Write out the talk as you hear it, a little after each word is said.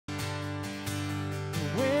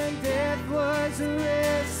death was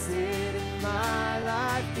arrested and my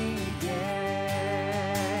life began.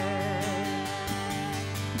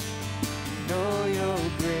 Know your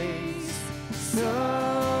grace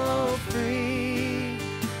so free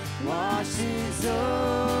washes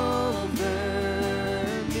over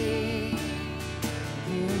me.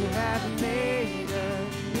 You have made a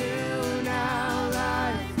new now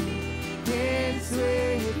life begins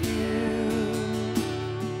with you.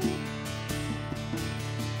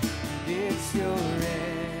 It's your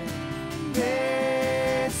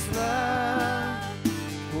endless love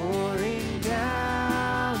pouring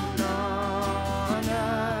down on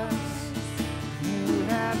us. You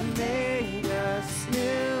have made us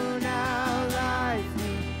new now, life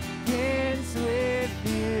begins with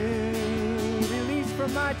you. Release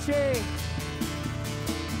from my chains,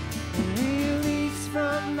 release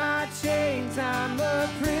from my chains. I'm a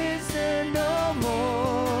prisoner no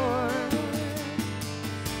more.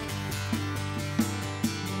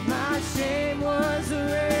 My shame was a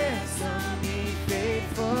ransom he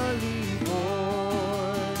faithfully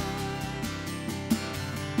bore.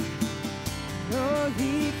 No,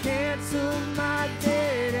 he canceled my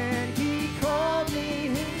debt and he called me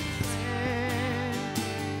his friend.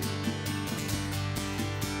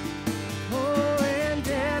 Oh, and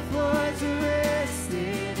death was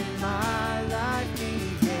arrested and my life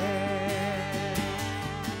began.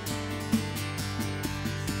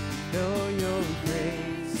 Know your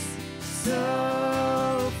grace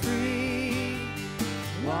so free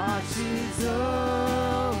watches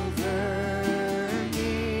over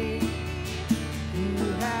me. You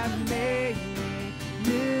have made me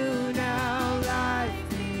new now, life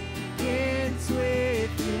begins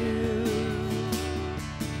with you.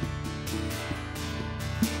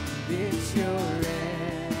 It's your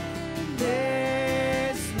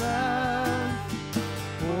endless love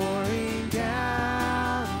pouring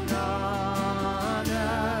down on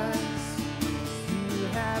us. You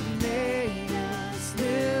have made us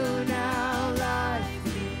new now, life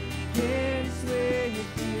begins with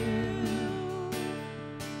you.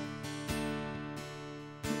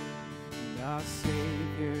 And our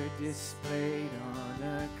Savior displayed on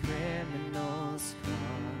a criminal's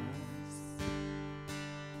cross.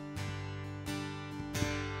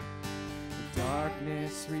 The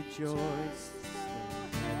darkness rejoiced,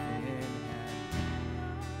 heaven had passed.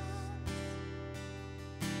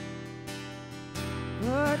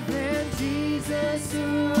 But when Jesus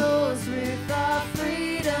arose with our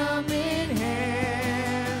freedom in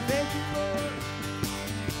hand, thank you, Lord.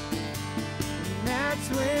 And that's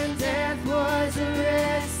when death was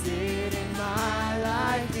arrested and my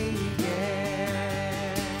life began.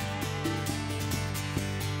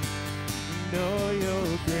 Know your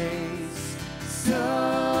grace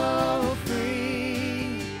so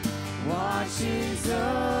free washes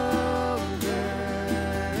over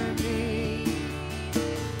me.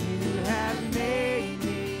 You have made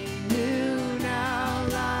me new now,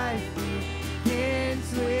 life begins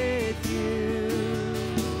with you.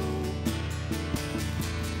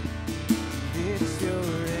 It's your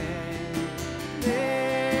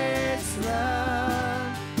endless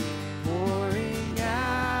love pouring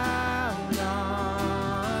out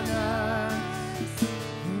on us.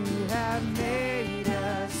 You have made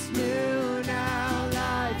us new now,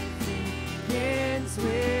 life begins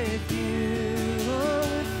with you. Oh,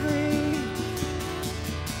 we're free.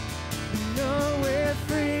 No, we're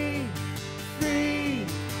free, free,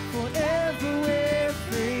 forever we're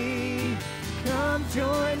free. Come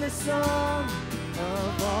join the song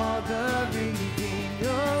of all the redeemed.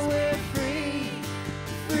 Oh, we're free,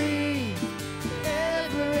 free,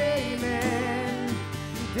 forever, amen.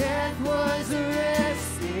 Death was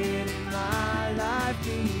arrested and my life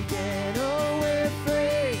began. Oh, we're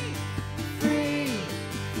free, free,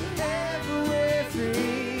 forever we're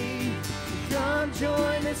free. Come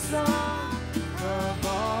join the song of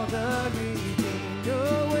all the redeemed.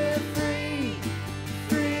 Oh, we're free,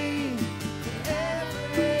 free, forever,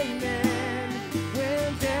 amen. When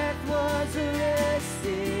death was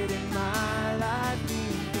arrested and my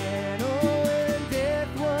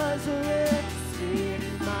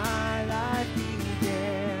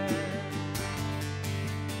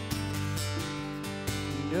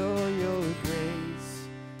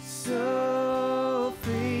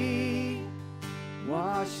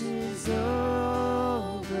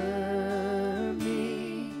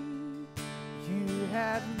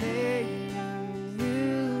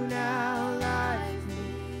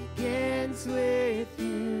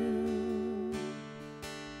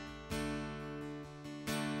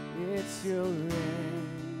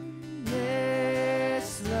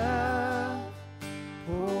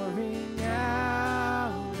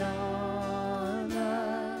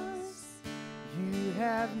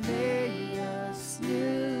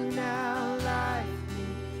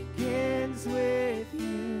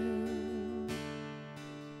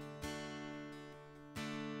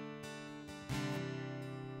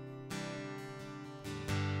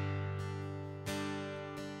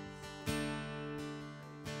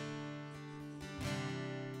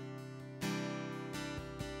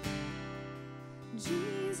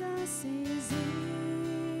Jesus is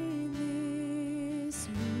in this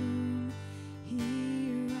room,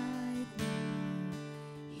 here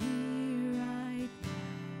right now,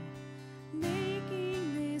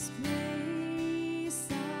 making this place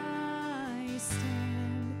I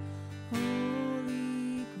stand,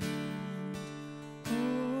 holy ground,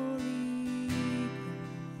 holy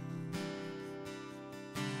ground.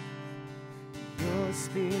 Your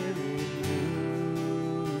spirit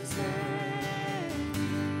moves and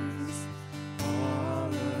moves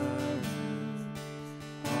all around,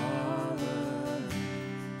 all around,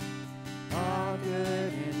 all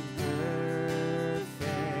good and perfect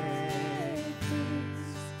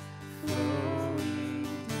things flowing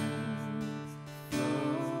down,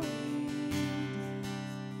 flowing down.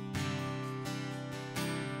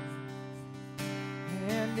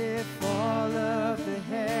 And if all of the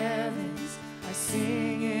heavens are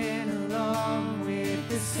singing along with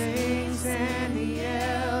the saints and the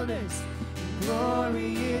elders, in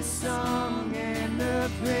glorious song, and the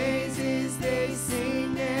praises they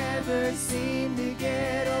sing never seem to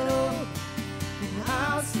get old, and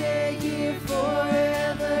I'll stay here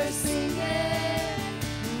forever singing,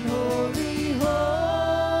 holy,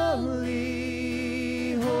 holy,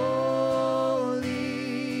 holy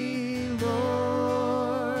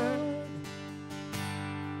Lord,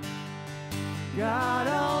 God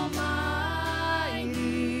Almighty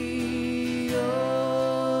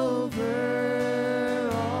over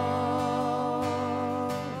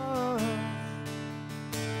all.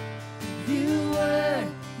 You were,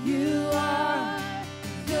 you are,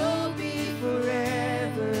 you'll be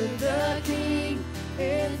forever the King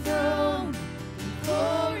enthroned in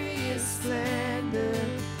glorious splendor.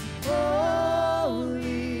 Holy,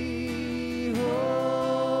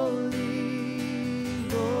 holy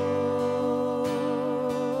Lord.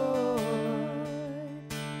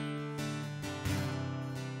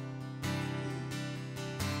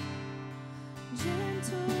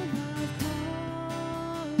 Gentle love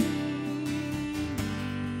calling me,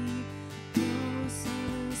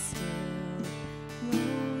 closer still,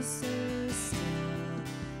 closer still.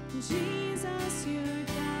 Jesus, you're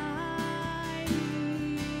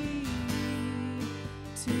guiding me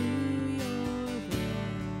to your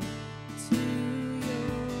will, to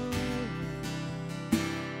your will.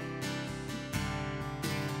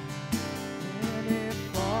 And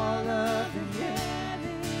if all of the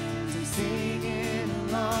heavens are singing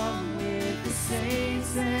along with the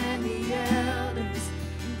saints and the elders,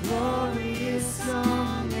 in glorious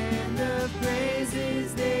song, and the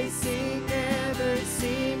praises they sing never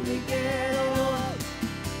seem to get old,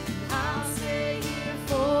 I'll stay here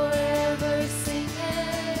forever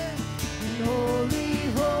singing,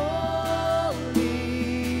 holy, holy,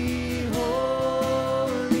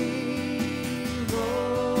 holy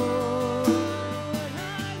Lord,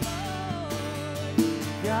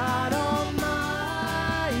 God Almighty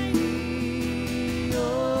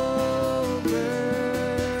over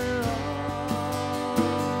all.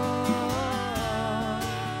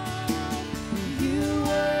 You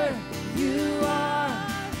were, you are,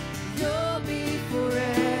 you'll be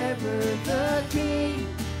forever the King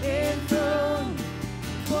enthroned,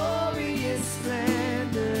 glorious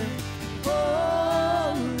splendor.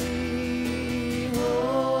 Holy,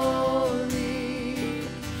 holy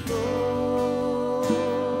Lord.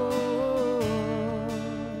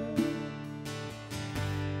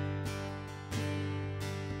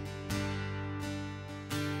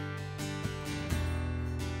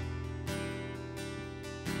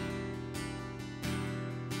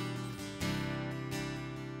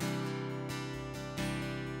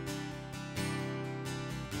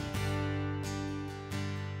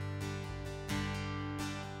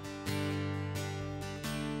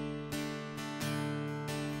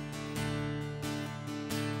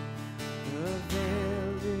 The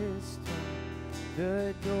veil is torn,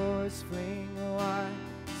 the doors fling wide,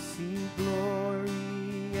 see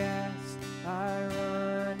glory as I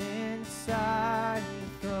run inside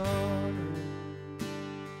the throne room.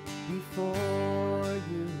 Before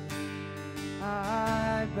you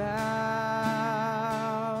I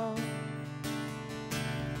bow.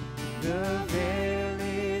 The veil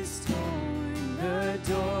is torn, the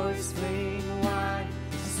doors fling wide,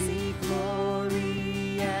 see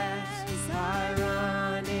glory as I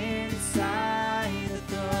run inside the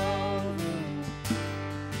throne room.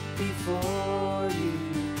 Before you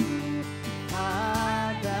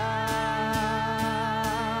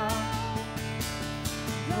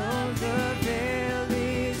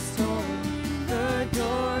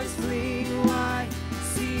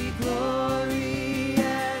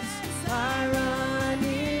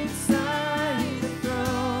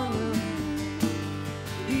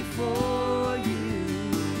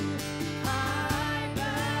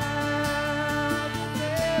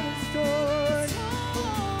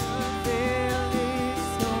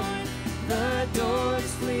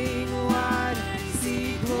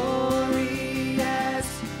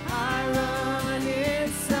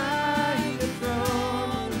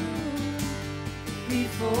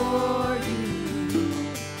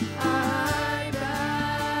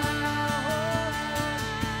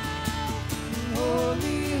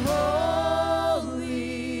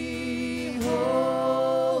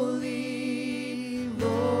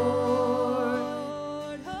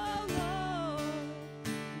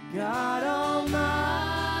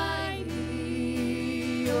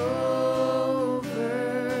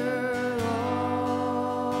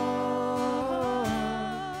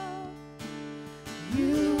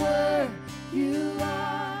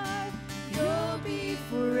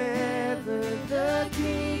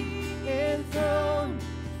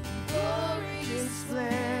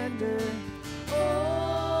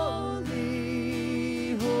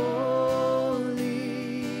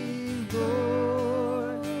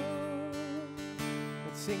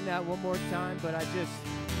sing that one more time, but I just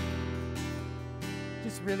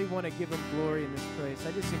really want to give him glory in this place.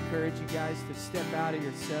 I just encourage you guys to step out of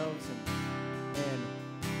yourselves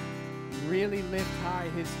and really lift high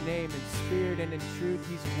his name in spirit and in truth.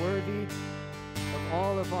 He's worthy of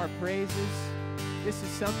all of our praises. This is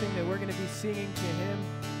something that we're going to be singing to him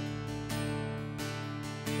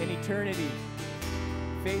in eternity,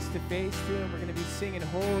 face to face to him. We're going to be singing,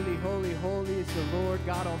 holy, holy, holy is the Lord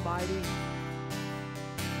God Almighty.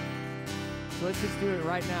 So let's just do it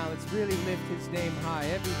right now. Let's really lift his name high,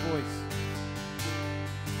 every voice.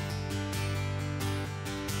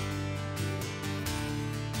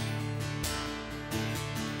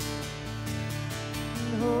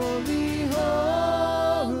 Holy,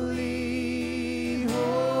 holy,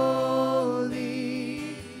 holy,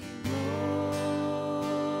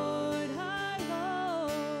 Lord, high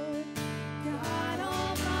Lord, God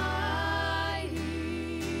Almighty,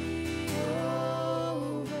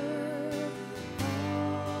 over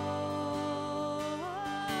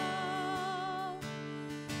all.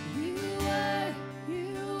 You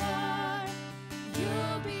are,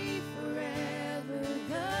 you'll be forever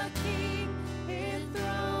the King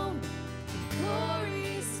enthroned in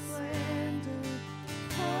glorious splendor.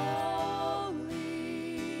 Holy,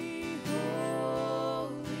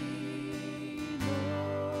 holy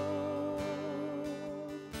Lord.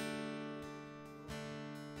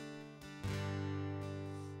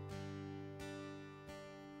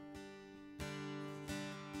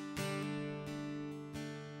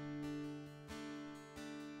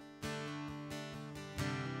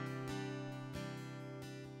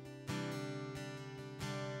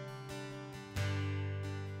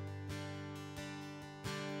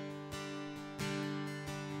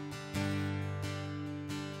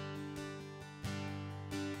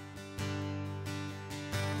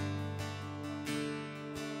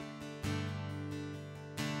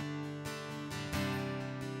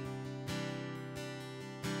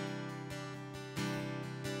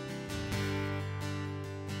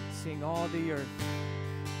 Sing all the earth.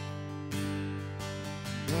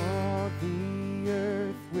 All the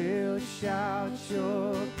earth will shout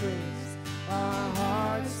your praise. Our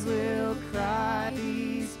hearts will cry,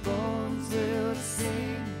 these bones will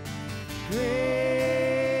sing.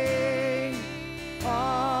 Great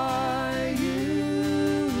are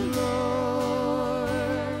you, Lord.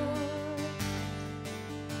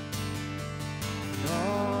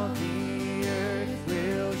 All the earth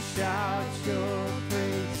will shout your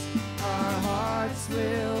praise. Our hearts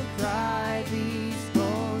will cry, these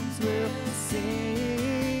bones will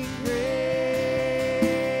sing.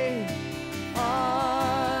 Great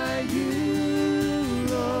are you,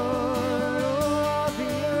 Lord. All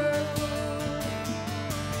the earth,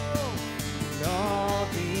 all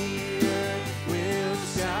the earth will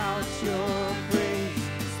shout your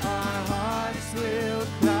praise. Our hearts will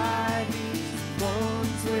cry, these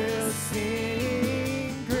bones will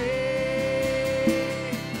sing.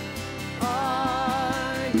 Great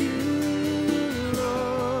are you,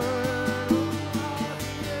 Lord.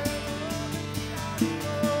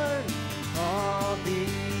 All the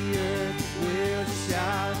earth will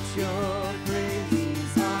shout your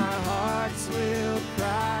praise. Our hearts will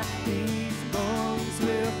cry, these bones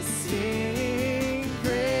will sing.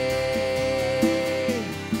 Great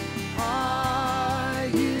are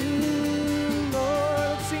you, Lord.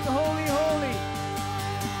 Let's sing holy, holy.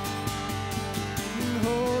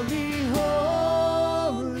 Holy,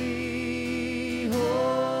 holy,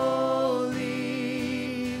 holy,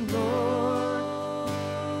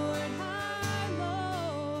 Lord. High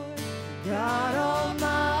Lord, God Almighty,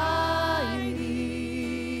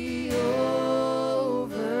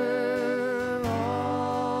 over all.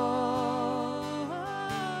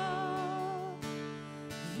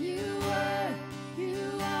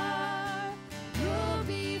 you are, you'll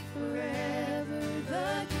be forever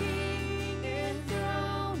the King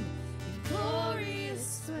enthroned in glorious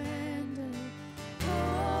splendor.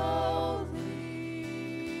 Holy,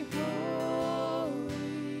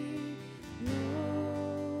 holy Lord.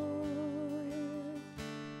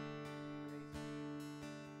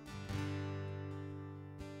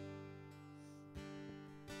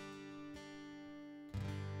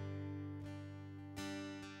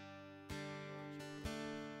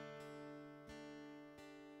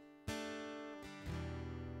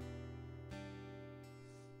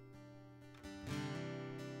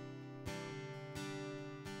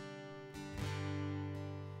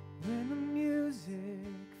 When the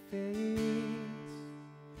music fades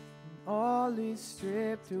and all is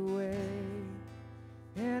stripped away,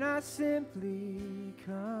 and I simply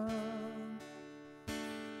come,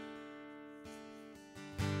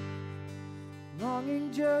 all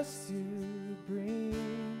longing just to bring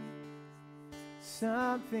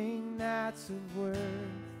something that's of worth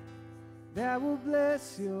that will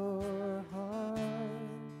bless your heart.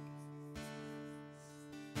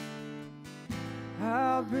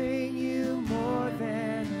 I'll bring you more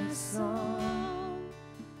than a song,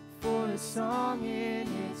 for a song in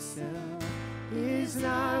itself is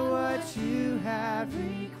not what you have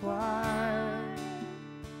required.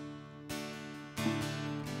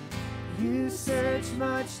 You search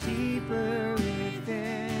much deeper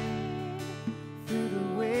within, through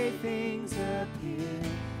the way things appear.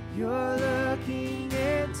 You're looking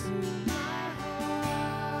into my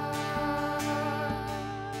heart.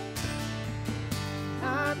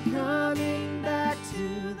 I'm coming back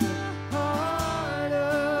to the heart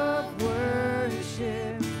of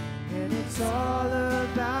worship, and it's all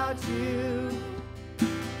about you.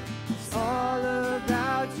 It's all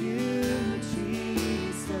about you,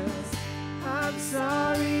 Jesus. I'm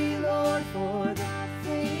sorry, Lord, for the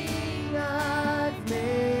thing I've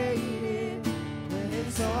made it. When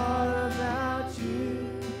it's all about you,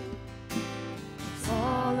 it's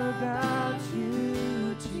all about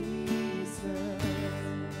you, Jesus.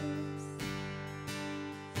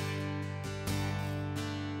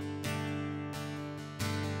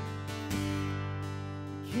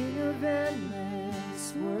 King of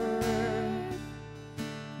endless worth,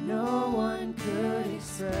 no one could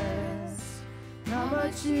express how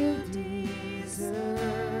much you deserve.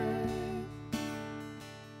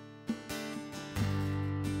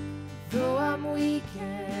 Though I'm weak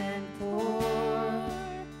and poor,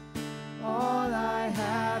 all I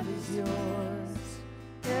have is yours,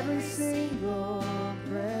 every single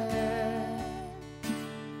breath.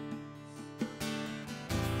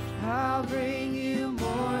 I'll bring you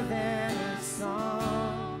more than a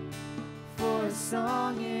song, for a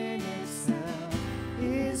song in itself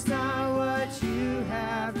is not what you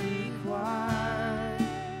have required.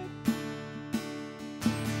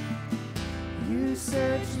 You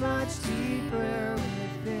search much deeper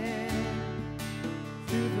within,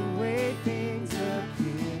 through the way things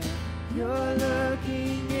appear. You're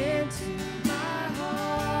looking into my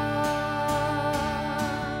heart.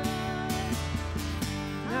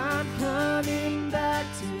 I'm coming back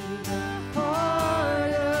to the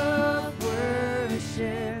heart of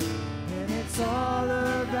worship, and it's all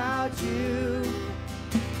about you.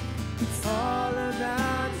 It's all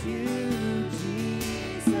about you,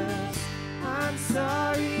 Jesus. I'm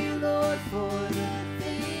sorry, Lord, for the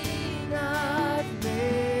thing I've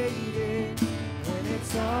made it. When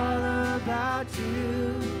it's all about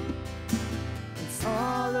you, it's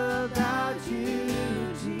all about you,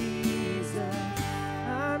 Jesus.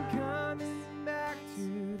 I'm coming back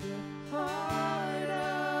to the heart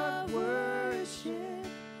of worship,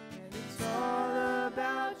 and it's all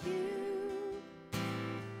about you.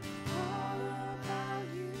 All about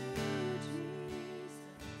you, Jesus.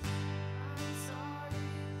 I'm sorry,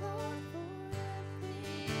 Lord, for the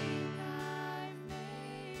thing I've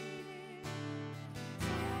made it. It's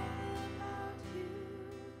all about you.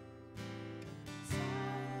 It's all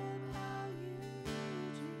about you,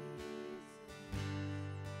 Jesus.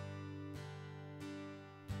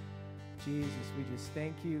 Jesus, we just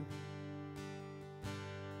thank you.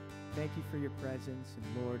 Thank you for your presence,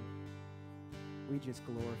 and Lord, we just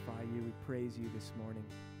glorify you. We praise you this morning.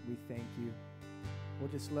 We thank you. We'll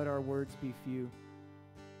just let our words be few.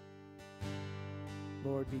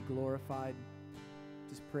 Lord, be glorified.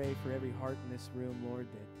 Just pray for every heart in this room, Lord,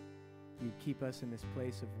 that you'd keep us in this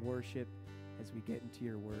place of worship as we get into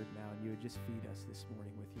your word now, and you would just feed us this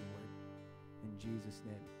morning with your word. In Jesus'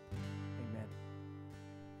 name, amen.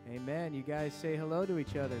 Amen. You guys say hello to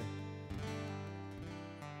each other.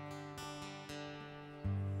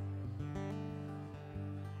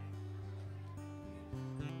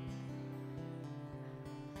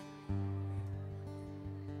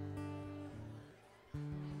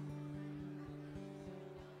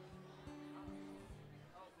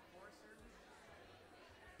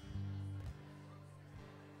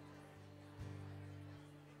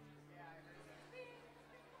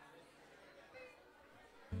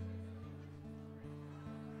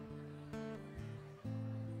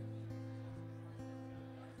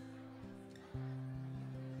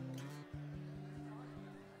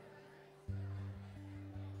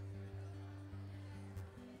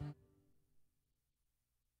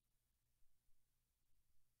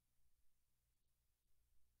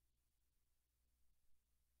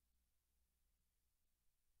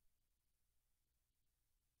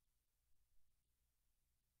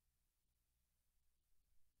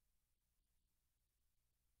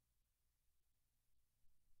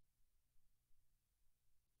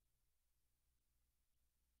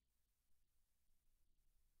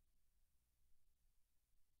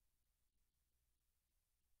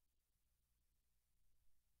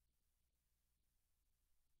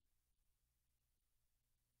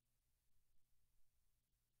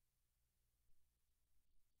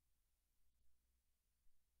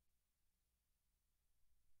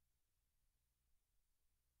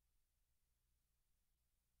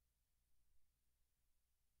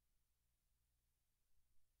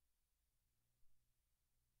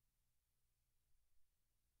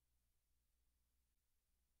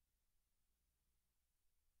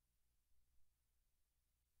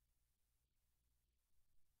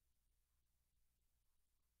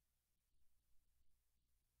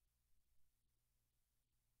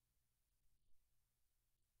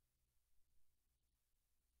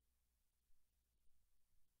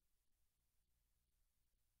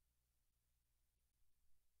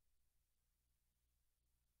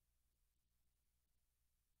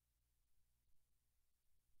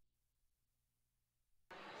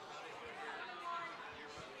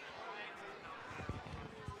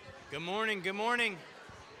 Good morning, good morning.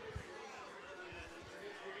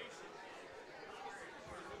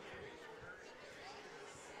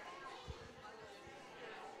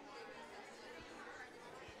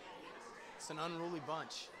 It's an unruly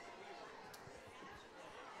bunch.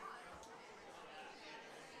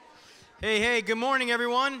 Hey, good morning,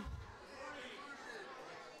 everyone.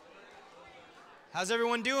 How's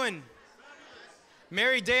everyone doing?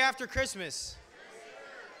 Merry day after Christmas.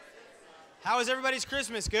 How was everybody's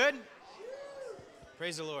Christmas? Good?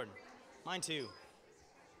 Praise the Lord. Mine too.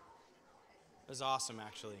 It was awesome,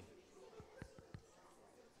 actually.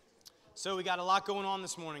 So we got a lot going on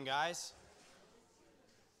this morning, guys.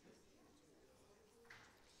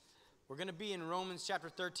 We're going to be in Romans chapter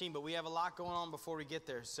 13, but we have a lot going on before we get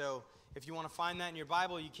there. So if you want to find that in your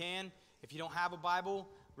Bible, you can. If you don't have a Bible,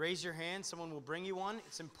 raise your hand. Someone will bring you one.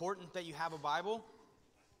 It's important that you have a Bible.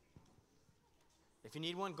 If you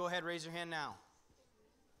need one, go ahead, raise your hand now.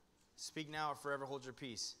 Speak now or forever hold your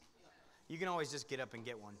peace. You can always just get up and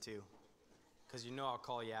get one too, because you know I'll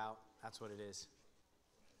call you out. That's what it is.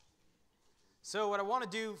 So what I want to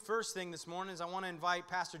do first thing this morning is I want to invite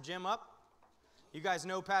Pastor Jim up. You guys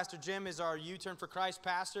know Pastor Jim is our U-Turn for Christ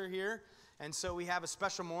pastor here, and so we have a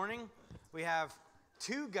special morning. We have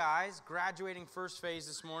 2 guys graduating first phase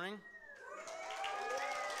this morning.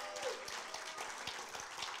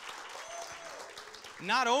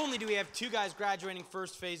 Not only do we have 2 guys graduating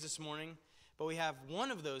first phase this morning, but we have one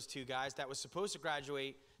of those 2 guys that was supposed to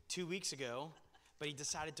graduate 2 weeks ago, but he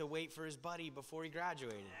decided to wait for his buddy before he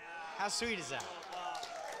graduated. How sweet is that?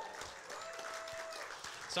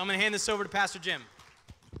 So I'm going to hand this over to Pastor Jim.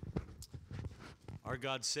 Our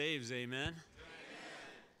God saves, amen.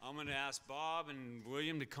 I'm going to ask Bob and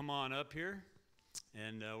William to come on up here,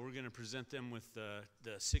 and we're going to present them with the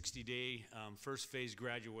 60-day first phase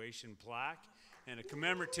graduation plaque and a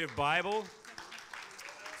commemorative Bible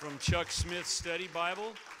from Chuck Smith's Study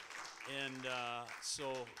Bible. And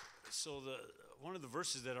so one of the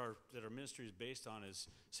verses that our ministry is based on is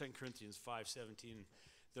 2 Corinthians 5:17.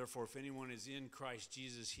 Therefore, if anyone is in Christ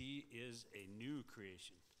Jesus, he is a new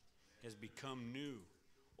creation, has become new.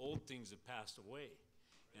 Old things have passed away.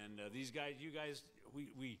 And these guys, you guys,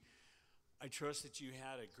 I trust that you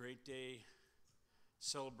had a great day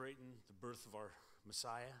celebrating the birth of our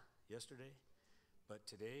Messiah yesterday. But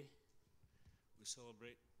today, we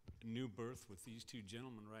celebrate a new birth with these 2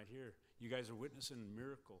 gentlemen right here. You guys are witnessing a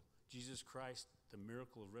miracle. Jesus Christ, the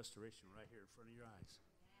miracle of restoration right here in front of your eyes.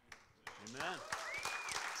 Amen.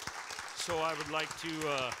 So I would like to,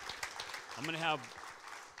 I'm going to have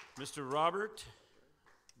Mr. Robert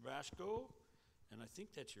Bashko, and I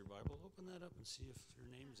think that's your Bible. Open that up and see if your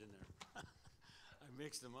name's in there. I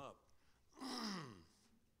mixed them up.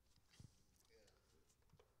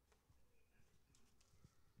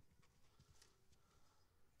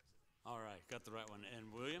 All right, got the right one.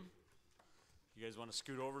 And William, you guys want to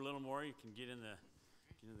scoot over a little more? You can get in the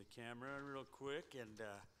camera real quick, and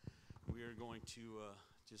we are going to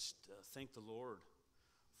just thank the Lord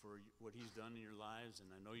for what He's done in your lives. And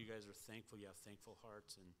I know you guys are thankful. You have thankful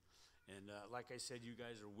hearts, and like I said, you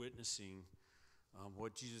guys are witnessing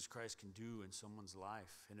what Jesus Christ can do in someone's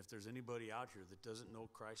life. And if there's anybody out here that doesn't know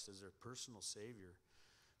Christ as their personal Savior,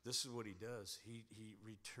 this is what He does. He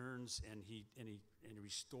returns and he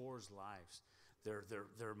restores lives.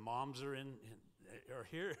 Their moms are are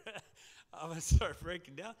here. I'm gonna start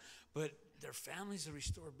breaking down, but their families are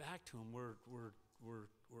restored back to them. Where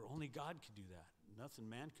only God could do that. Nothing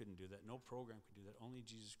man couldn't do that. No program could do that. Only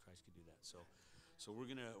Jesus Christ could do that. So we're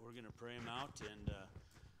gonna pray Him out and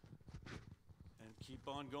keep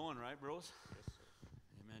on going, right, bros? Yes, sir.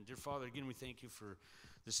 Amen. Dear Father, again we thank You for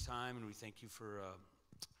this time, and we thank You for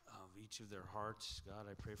each of their hearts. God,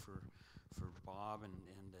 I pray for Bob and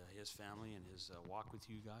his family and his walk with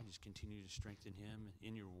You, God. Just continue to strengthen him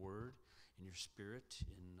in Your word, in Your spirit,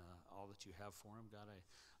 in all that You have for him. God,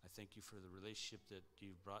 I thank You for the relationship that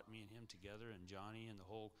You've brought me and him together, and Johnny and the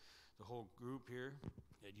whole group here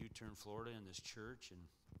at U-Turn Florida and this church. And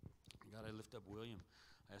God, I lift up William.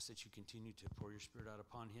 I ask that You continue to pour Your Spirit out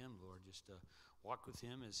upon him, Lord. Just walk with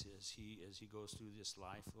him as he goes through this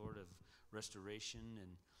life, Lord, of restoration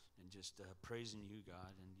and just praising You,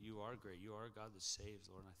 God. And You are great. You are a God that saves,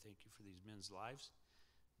 Lord. And I thank You for these men's lives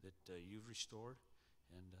that You've restored.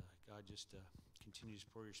 And God, just continue to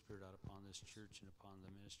pour Your Spirit out upon this church and upon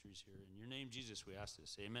the ministries here. In Your name, Jesus, we ask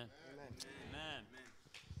this. Amen. Amen. Amen.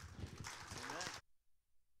 Amen.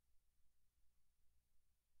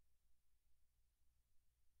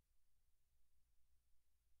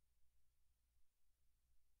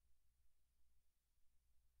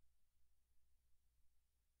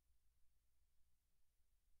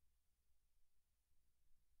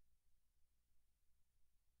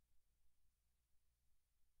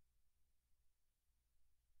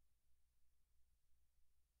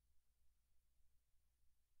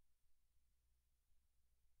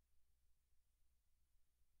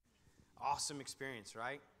 awesome experience,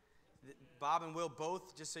 right? Bob and Will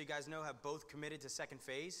both, just so you guys know, have both committed to second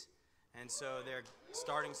phase. And so they're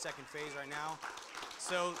starting second phase right now.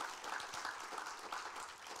 So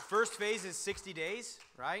first phase is 60 days,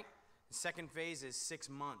 right? The second phase is 6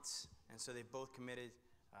 months. And so they've both committed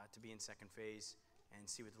to be in second phase and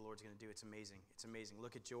see what the Lord's going to do. It's amazing. It's amazing.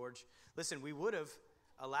 Look at George. Listen, we would have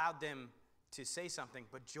allowed them to say something,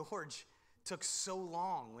 but George took so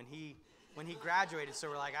long when he graduated. So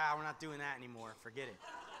we're like, we're not doing that anymore. Forget it.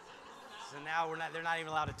 So now they're not even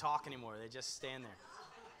allowed to talk anymore. They just stand there.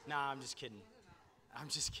 Nah, I'm just kidding. I'm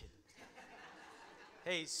just kidding.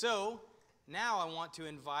 Hey, so now I want to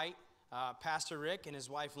invite Pastor Rick and his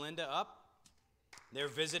wife Linda up. They're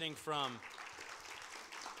visiting from...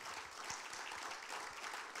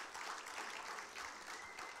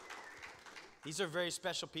 These are very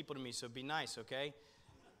special people to me, so be nice, okay?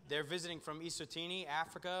 They're visiting from Eswatini,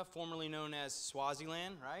 Africa, formerly known as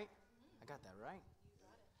Swaziland, right? I got that right.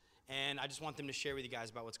 And I just want them to share with you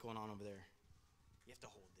guys about what's going on over there. You have to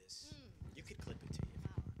hold this. You could clip it to you.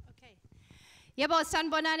 Okay. Yebo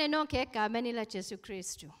sanbonane nonke kamenila Jesu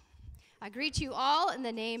Christu. I greet you all in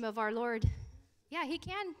the name of our Lord. Yeah, he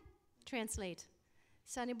can translate.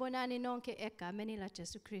 Sanibonane nonke kamenila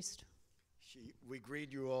Jesu Christu. We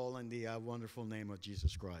greet you all in the wonderful name of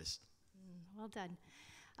Jesus Christ. Well done.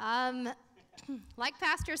 Like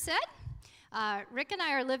Pastor said, Rick and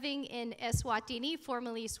I are living in Eswatini,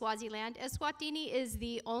 formerly Swaziland. Eswatini is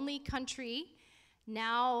the only country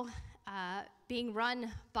now being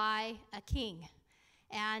run by a king.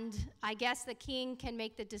 And I guess the king can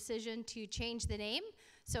make the decision to change the name.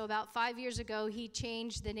 So about 5 years ago, he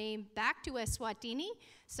changed the name back to Eswatini.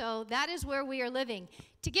 So that is where we are living.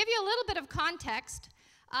 To give you a little bit of context,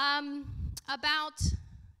 about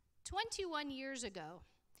 21 years ago,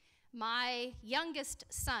 my youngest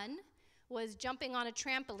son was jumping on a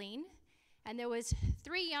trampoline, and there was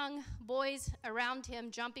 3 young boys around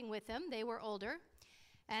him jumping with him. They were older.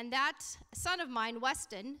 And that son of mine,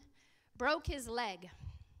 Weston, broke his leg.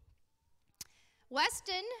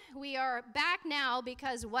 Weston, we are back now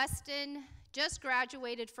because Weston just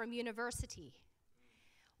graduated from university.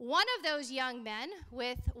 One of those young men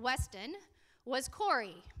with Weston was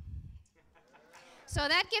Corey. So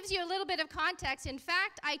that gives you a little bit of context. In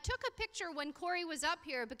fact, I took a picture when Corey was up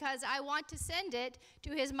here because I want to send it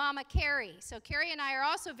to his mama, Carrie. So Carrie and I are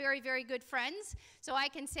also very, very good friends. So I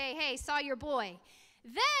can say, hey, saw your boy.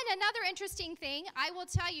 Then another interesting thing, I will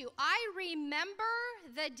tell you, I remember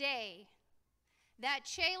the day that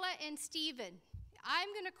Shayla and Stephen, I'm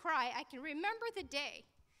going to cry, I can remember the day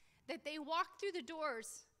that they walked through the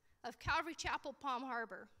doors of Calvary Chapel, Palm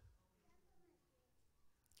Harbor.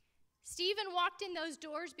 Stephen walked in those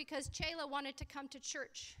doors because Shayla wanted to come to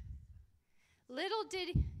church. Little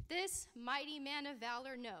did this mighty man of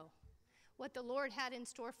valor know what the Lord had in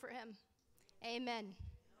store for him. Amen.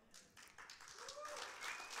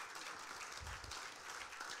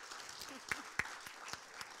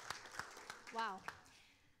 Wow.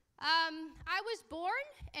 I was born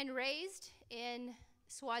and raised in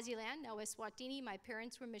Swaziland, now Eswatini. My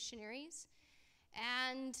parents were missionaries.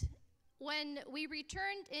 And when we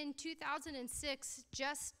returned in 2006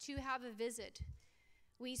 just to have a visit,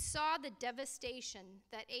 we saw the devastation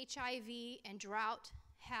that HIV and drought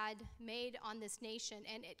had made on this nation,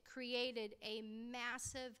 and it created a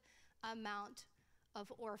massive amount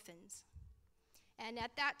of orphans. And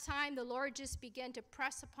at that time, the Lord just began to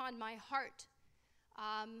press upon my heart.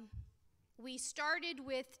 We started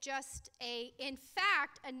with in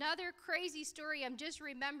fact, another crazy story I'm just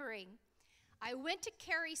remembering. I went to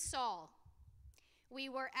Carrie Saul. We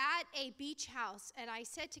were at a beach house, and I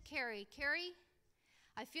said to Carrie,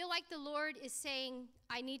 I feel like the Lord is saying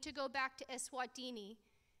I need to go back to Eswatini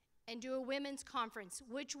and do a women's conference,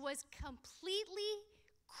 which was completely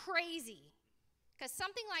crazy. Because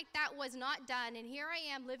something like that was not done, and here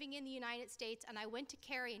I am living in the United States, and I went to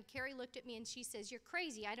Carrie, and Carrie looked at me, and she says, you're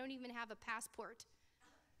crazy, I don't even have a passport.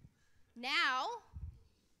 Now,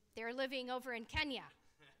 they're living over in Kenya.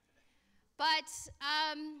 But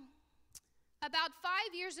about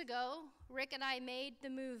 5 years ago, Rick and I made the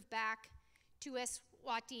move back to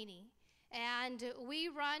Eswatini, and we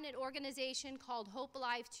run an organization called Hope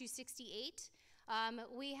Alive 268.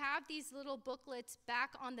 We have these little booklets back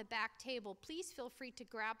on the back table. Please feel free to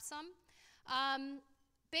grab some.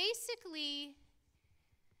 Basically,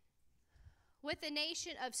 with a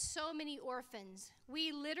nation of so many orphans,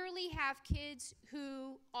 we literally have kids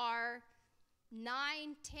who are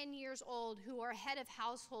 9, 10 years old who are head of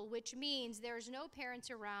household, which means there's no parents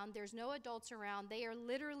around, there's no adults around. They are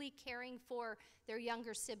literally caring for their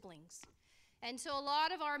younger siblings. And so a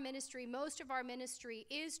lot of our ministry, most of our ministry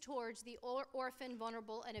is towards the orphan,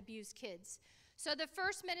 vulnerable, and abused kids. So the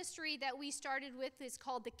first ministry that we started with is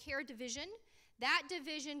called the Care Division. That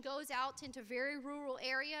division goes out into very rural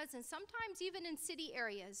areas and sometimes even in city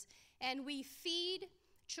areas. And we feed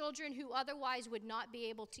children who otherwise would not be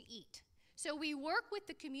able to eat. So we work with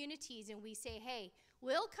the communities and we say, hey,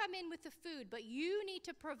 we'll come in with the food, but you need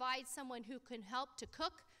to provide someone who can help to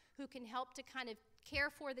cook, who can help to kind of care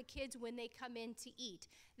for the kids when they come in to eat.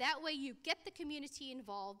 That way you get the community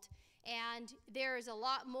involved, and there is a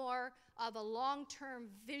lot more of a long-term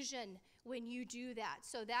vision when you do that.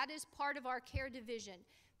 So that is part of our Care Division.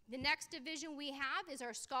 The next division we have is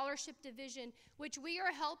our Scholarship Division, which we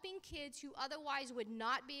are helping kids who otherwise would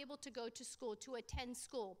not be able to go to school, to attend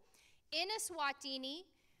school. In Eswatini,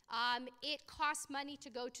 it costs money to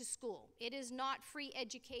go to school. It is not free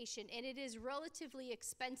education, and it is relatively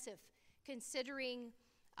expensive considering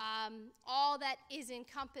all that is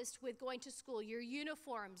encompassed with going to school, your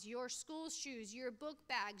uniforms, your school shoes, your book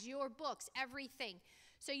bags, your books, everything.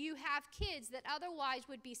 So you have kids that otherwise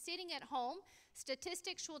would be sitting at home.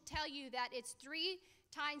 Statistics will tell you that it's 3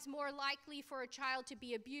 times more likely for a child to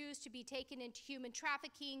be abused, to be taken into human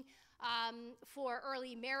trafficking, for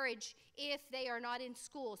early marriage if they are not in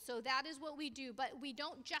school. So that is what we do, but we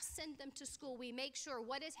don't just send them to school. We make sure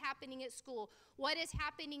what is happening at school, what is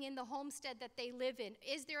happening in the homestead that they live in.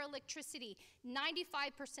 Is there electricity?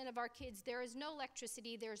 95% of our kids, there is no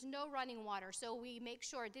electricity, there's no running water. So we make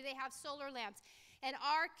sure, do they have solar lamps? And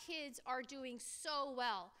our kids are doing so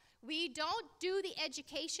well. We don't do the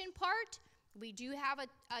education part. We do have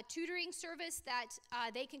a tutoring service that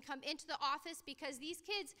they can come into the office because these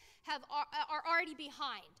kids are already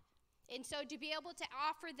behind. And so to be able to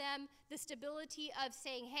offer them the stability of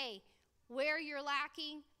saying, hey, where you're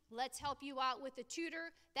lacking, let's help you out with a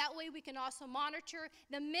tutor. That way we can also monitor.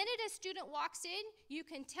 The minute a student walks in, you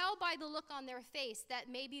can tell by the look on their face that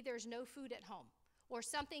maybe there's no food at home or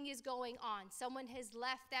something is going on. Someone has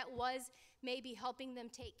left that was maybe helping them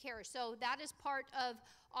take care. So that is part of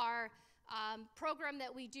our program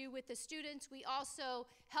that we do with the students. We also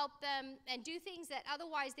help them and do things that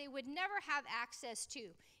otherwise they would never have access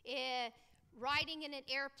to. Riding in an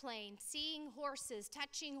airplane, seeing horses,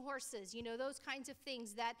 touching horses, you know, those kinds of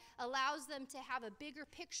things that allows them to have a bigger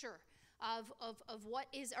picture of what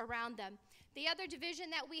is around them. The other division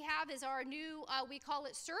that we have is our new, we call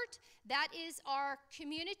it CERT. That is our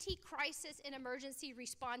Community Crisis and Emergency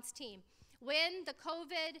Response Team. When the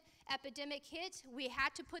COVID epidemic hit, we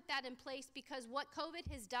had to put that in place because what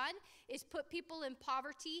COVID has done is put people in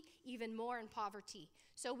poverty, even more in poverty.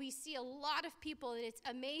 So we see a lot of people, and it's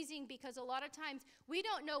amazing because a lot of times we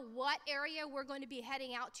don't know what area we're going to be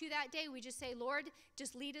heading out to that day. We just say, Lord,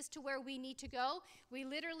 just lead us to where we need to go. We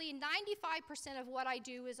literally, 95% of what I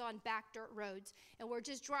do is on back dirt roads. And we're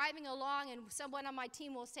just driving along, and someone on my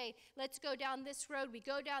team will say, let's go down this road. We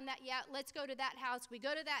go down that, yeah, let's go to that house. We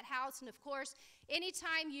go to that house, and of course,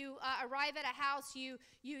 anytime you arrive at a house, you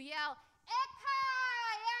yell,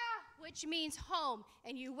 Ekaya, which means home,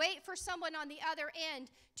 and you wait for someone on the other end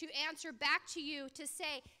to answer back to you to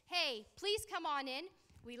say, hey, please come on in.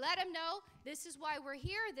 We let them know this is why we're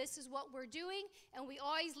here, this is what we're doing, and we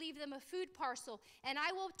always leave them a food parcel. And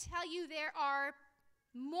I will tell you there are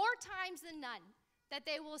more times than none that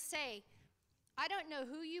they will say, I don't know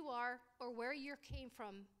who you are or where you came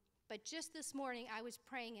from, but just this morning I was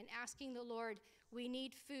praying and asking the Lord, we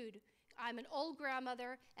need food. I'm an old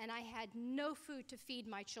grandmother, and I had no food to feed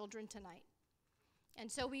my children tonight.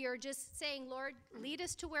 And so we are just saying, Lord, lead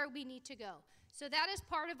us to where we need to go. So that is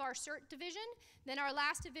part of our CERT division. Then our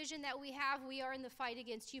last division that we have, we are in the fight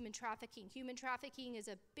against human trafficking. Human trafficking is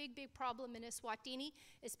a big, big problem in Eswatini,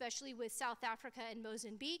 especially with South Africa and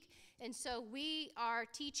Mozambique. And so we are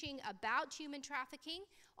teaching about human trafficking.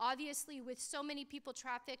 Obviously, with so many people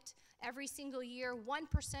trafficked every single year,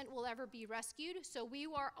 1% will ever be rescued. So we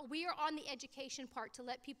are on the education part to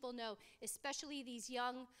let people know, especially these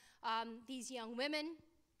young women,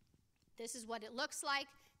 this is what it looks like.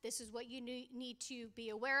 This is what you need to be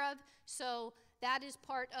aware of. So that is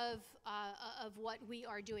part of what we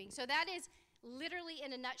are doing. So that is literally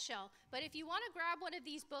in a nutshell. But if you want to grab one of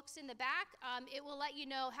these books in the back, it will let you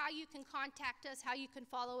know how you can contact us, how you can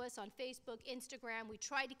follow us on Facebook, Instagram. We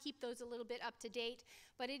try to keep those a little bit up to date,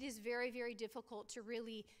 but it is very, very difficult to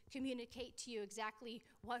really communicate to you exactly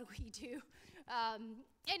what we do.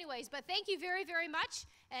 Anyways, but thank you very, very much.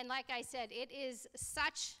 And like I said, it is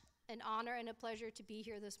such an honor and a pleasure to be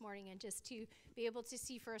here this morning and just to be able to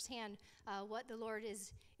see firsthand what the Lord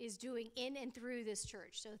is doing in and through this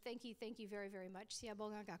church. So thank you very, very much.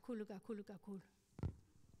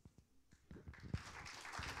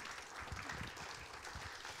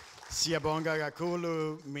 Siabonga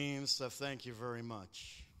Gakulu means thank you very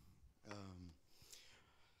much.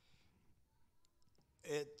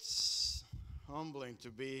 It's humbling to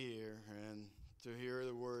be here and to hear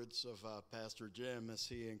the words of Pastor Jim as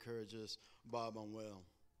he encourages Bob and Will.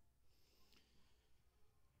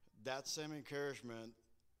 That same encouragement,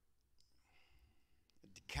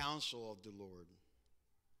 the counsel of the Lord,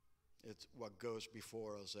 it's what goes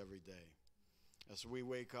before us every day. As we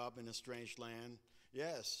wake up in a strange land,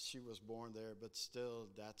 yes, she was born there, but still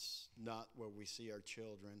that's not where we see our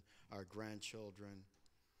children, our grandchildren,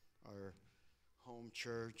 our home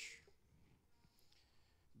church.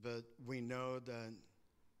 But we know that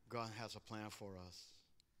God has a plan for us.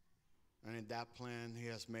 And in that plan, he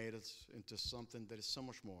has made us into something that is so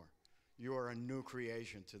much more. You are a new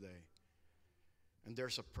creation today. And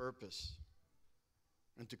there's a purpose.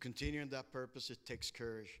 And to continue in that purpose, it takes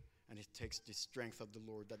courage and it takes the strength of the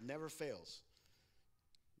Lord that never fails.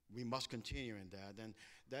 We must continue in that. And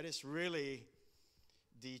that is really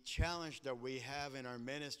the challenge that we have in our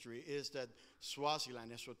ministry is that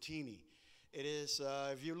Swaziland, Eswatini, it is,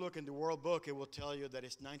 if you look in the World Book, it will tell you that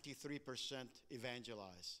it's 93%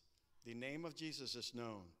 evangelized. The name of Jesus is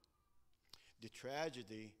known. The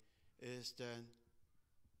tragedy is that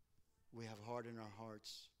we have hardened our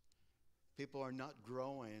hearts. People are not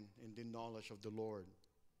growing in the knowledge of the Lord.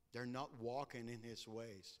 They're not walking in his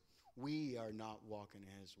ways. We are not walking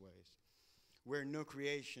in his ways. We're new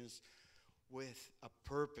creations with a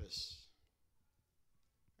purpose.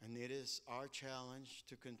 And it is our challenge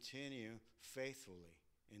to continue faithfully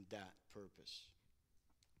in that purpose.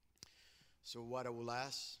 So what I will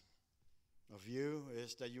ask of you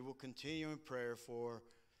is that you will continue in prayer for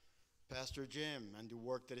Pastor Jim and the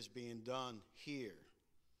work that is being done here,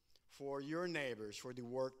 for your neighbors, for the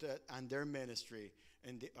work that and their ministry,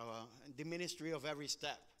 and the ministry of every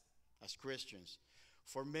step as Christians,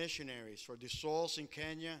 for missionaries, for the souls in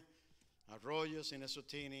Kenya, Arroyos in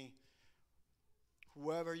Eswatini,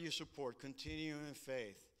 whoever you support, continue in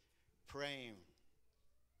faith, praying,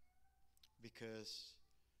 because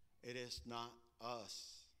it is not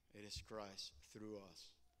us, it is Christ through us.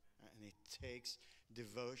 And it takes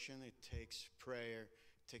devotion, it takes prayer,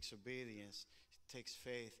 it takes obedience, it takes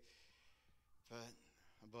faith. But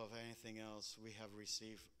above anything else, we have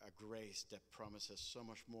received a grace that promises so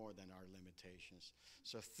much more than our limitations.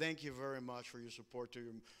 So thank you very much for your support to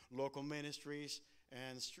your local ministries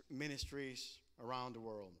and ministries around the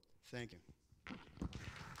world. Thank you.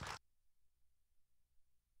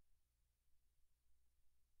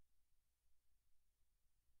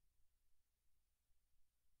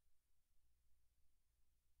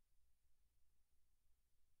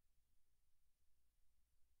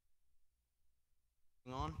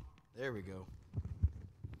 On. There we go.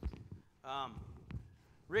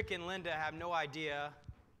 Rick and Linda have no idea.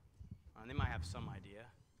 They might have some idea,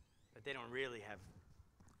 but they don't really have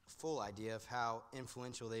a full idea of how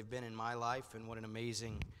influential they've been in my life and what an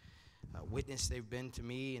amazing witness they've been to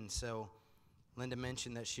me. And so Linda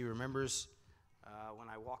mentioned that she remembers when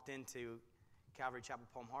I walked into Calvary Chapel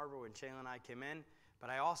Palm Harbor when Shayla and I came in, but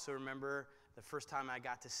I also remember the first time I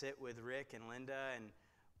got to sit with Rick and Linda, and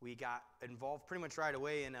we got involved pretty much right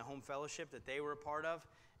away in a home fellowship that they were a part of,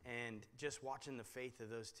 and just watching the faith of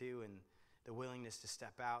those two and the willingness to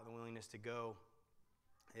step out, the willingness to go,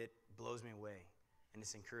 it blows me away, and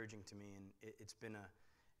it's encouraging to me, and it's been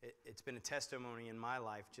a testimony in my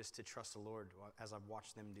life just to trust the Lord as I've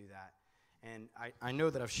watched them do that. And I know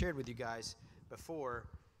that I've shared with you guys before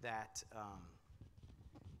that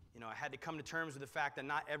I had to come to terms with the fact that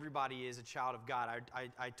not everybody is a child of God.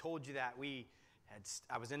 I told you that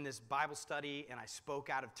I was in this Bible study, and I spoke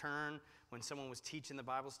out of turn when someone was teaching the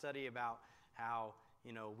Bible study about how,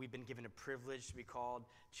 we've been given a privilege to be called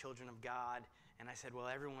children of God. And I said, well,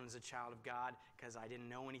 everyone is a child of God, because I didn't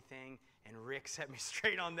know anything. And Rick set me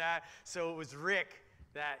straight on that. So it was Rick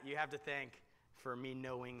that you have to thank for me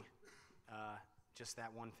knowing just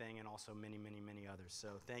that one thing, and also many, many, many others.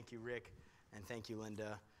 So thank you, Rick, and thank you,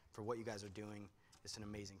 Linda, for what you guys are doing. It's an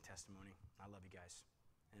amazing testimony. I love you guys.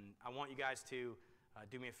 And I want you guys to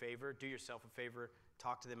do me a favor, do yourself a favor,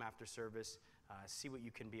 talk to them after service, see what you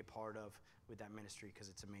can be a part of with that ministry, because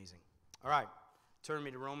it's amazing. All right, turn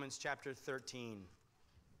me to Romans chapter 13.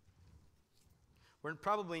 We're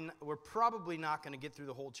probably not going to get through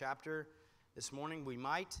the whole chapter this morning. We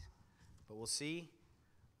might, but we'll see.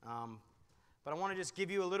 But I want to just give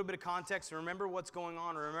you a little bit of context and remember what's going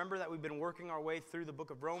on. Remember that we've been working our way through the book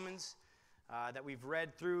of Romans, that we've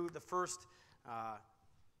read through the first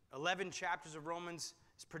 11 chapters of Romans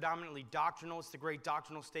It's predominantly doctrinal. It's the great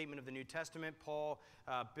doctrinal statement of the New Testament. Paul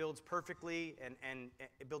builds perfectly and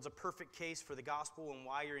it builds a perfect case for the gospel and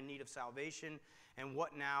why you're in need of salvation and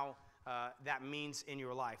what now that means in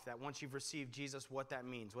your life. That once you've received Jesus, what that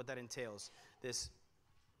means, what that entails. This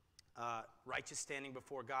righteous standing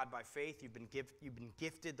before God by faith. You've been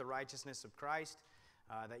gifted the righteousness of Christ,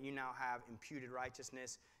 that you now have imputed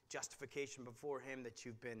righteousness, justification before Him, that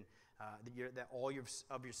you've been that all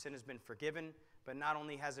of your sin has been forgiven. But not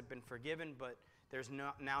only has it been forgiven, but there's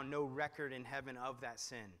now no record in heaven of that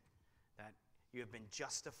sin. That you have been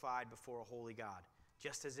justified before a holy God,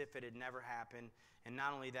 just as if it had never happened. And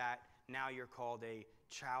not only that, now you're called a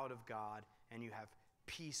child of God, and you have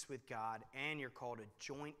peace with God, and you're called a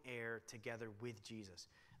joint heir together with Jesus.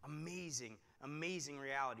 Amazing, amazing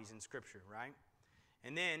realities in Scripture, right?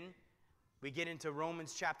 And then we get into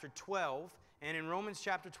Romans chapter 12, and in Romans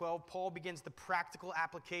chapter 12, Paul begins the practical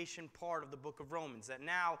application part of the book of Romans, that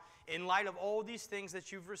now, in light of all these things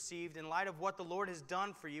that you've received, in light of what the Lord has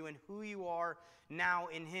done for you and who you are now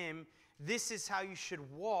in Him, this is how you should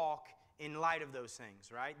walk in light of those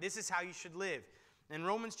things, right? This is how you should live. In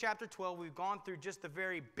Romans chapter 12, we've gone through just the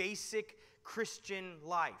very basic Christian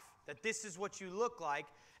life, that this is what you look like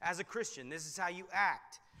as a Christian. This is how you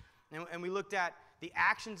act. And we looked at the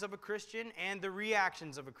actions of a Christian and the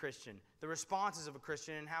reactions of a Christian, the responses of a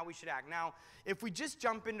Christian, and how we should act. Now, if we just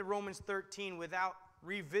jump into Romans 13 without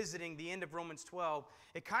revisiting the end of Romans 12,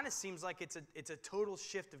 it kind of seems like it's a total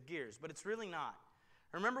shift of gears, but it's really not.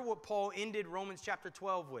 Remember what Paul ended Romans chapter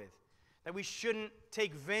 12 with, that we shouldn't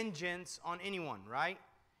take vengeance on anyone, right?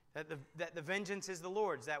 That the vengeance is the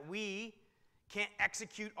Lord's, that we can't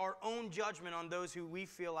execute our own judgment on those who we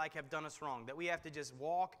feel like have done us wrong, that we have to just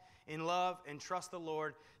walk in love and trust the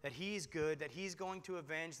Lord, that He's good, that He's going to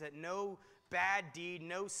avenge, that no bad deed,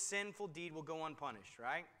 no sinful deed will go unpunished,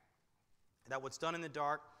 right? That what's done in the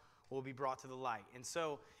dark will be brought to the light. And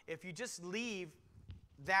so if you just leave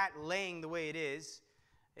that laying the way it is,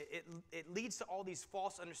 it leads to all these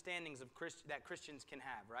false understandings of that Christians can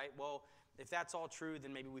have, right? Well, if that's all true,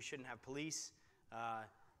 then maybe we shouldn't have police,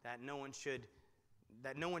 that no one should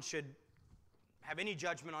have any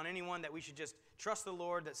judgment on anyone, that we should just trust the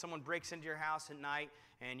Lord, that someone breaks into your house at night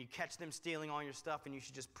and you catch them stealing all your stuff and you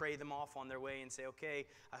should just pray them off on their way and say, okay,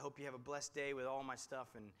 I hope you have a blessed day with all my stuff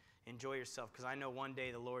and enjoy yourself, because I know one day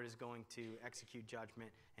the Lord is going to execute judgment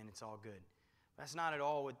and it's all good. That's not at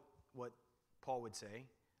all what Paul would say.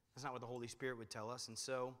 That's not what the Holy Spirit would tell us. And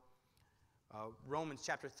so Romans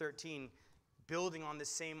chapter 13, building on this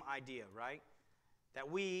same idea, right? That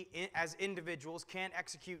we, as individuals, can't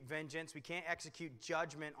execute vengeance. We can't execute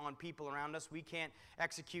judgment on people around us. We can't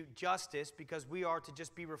execute justice because we are to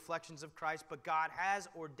just be reflections of Christ. But God has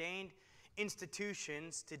ordained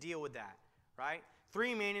institutions to deal with that, right?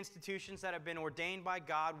 3 main institutions that have been ordained by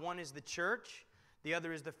God. One is the church, the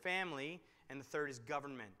other is the family, and the third is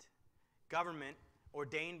government. Government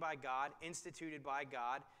ordained by God, instituted by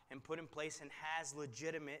God, and put in place and has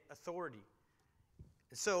legitimate authority.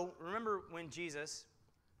 So remember when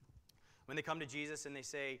they come to Jesus and they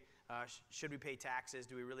say, should we pay taxes?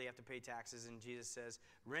 Do we really have to pay taxes? And Jesus says,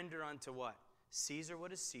 render unto what? Caesar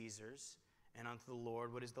what is Caesar's, and unto the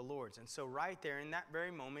Lord what is the Lord's. And so right there in that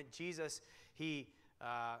very moment, Jesus, He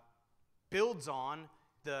builds on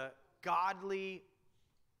the godly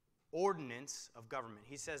ordinance of government.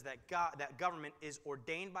 He says that that government is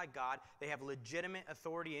ordained by God. They have legitimate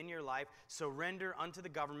authority in your life. So render unto the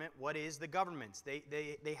government what is the government's. They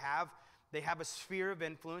have a sphere of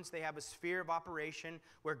influence. They have a sphere of operation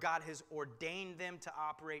where God has ordained them to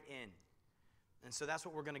operate in. And so that's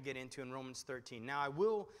what we're going to get into in Romans 13. Now I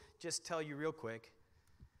will just tell you real quick,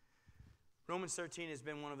 Romans 13 has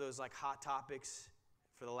been one of those like hot topics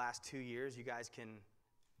for the last 2 years. You guys can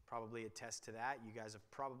probably attest to that. You guys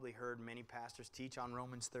have probably heard many pastors teach on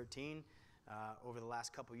Romans 13 over the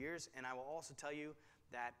last couple years. And I will also tell you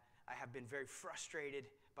that I have been very frustrated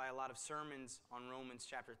by a lot of sermons on Romans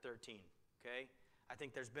chapter 13, okay? I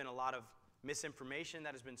think there's been a lot of misinformation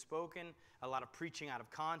that has been spoken, a lot of preaching out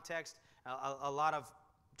of context, a lot of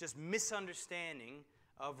just misunderstanding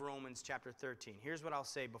of Romans chapter 13. Here's what I'll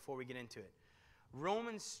say before we get into it.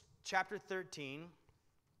 Romans chapter 13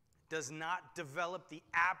 does not develop the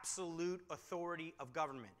absolute authority of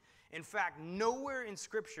government. In fact, nowhere in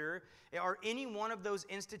Scripture are any one of those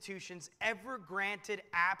institutions ever granted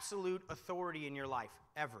absolute authority in your life,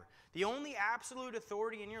 ever. The only absolute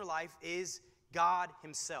authority in your life is God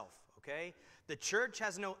Himself, okay? The church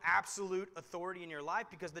has no absolute authority in your life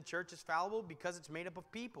because the church is fallible, because it's made up of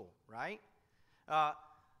people, right?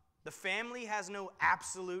 The family has no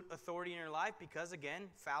absolute authority in your life because, again,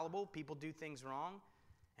 fallible, people do things wrong.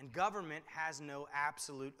 And government has no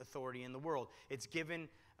absolute authority in the world. It's given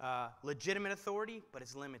legitimate authority, but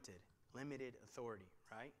it's limited authority,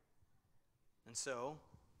 right? And so,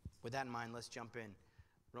 with that in mind, let's jump in.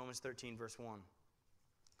 Romans 13, verse 1.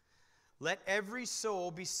 Let every soul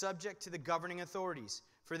be subject to the governing authorities,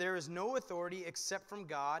 for there is no authority except from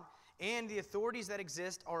God, and the authorities that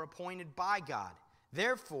exist are appointed by God.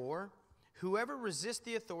 Therefore, whoever resists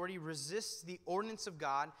the authority resists the ordinance of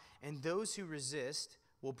God, and those who resist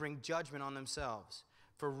will bring judgment on themselves.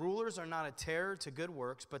 For rulers are not a terror to good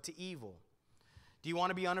works, but to evil. Do you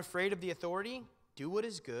want to be unafraid of the authority? Do what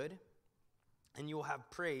is good, and you will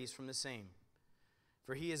have praise from the same.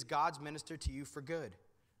 For he is God's minister to you for good.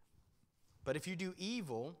 But if you do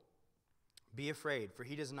evil, be afraid, for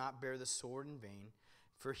he does not bear the sword in vain,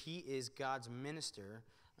 for he is God's minister,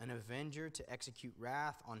 an avenger to execute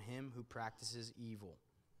wrath on him who practices evil.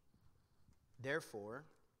 Therefore,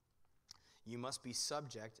 you must be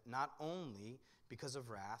subject not only because of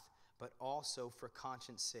wrath, but also for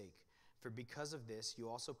conscience sake. For because of this, you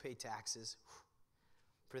also pay taxes,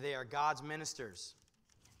 for they are God's ministers,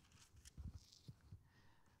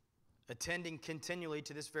 attending continually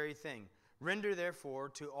to this very thing. Render therefore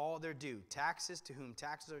to all their due, taxes to whom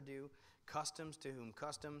taxes are due, customs to whom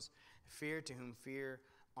customs, fear to whom fear,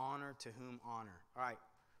 honor to whom honor. All right,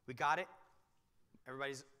 we got it?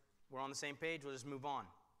 We're on the same page? We'll just move on.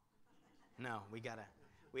 No,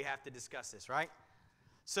 we have to discuss this, right?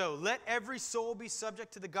 So, let every soul be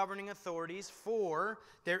subject to the governing authorities, for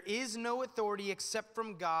there is no authority except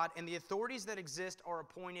from God, and the authorities that exist are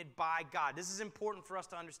appointed by God. This is important for us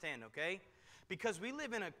to understand, okay? Because we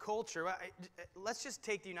live in a culture, let's just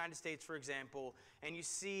take the United States, for example, and you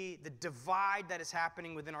see the divide that is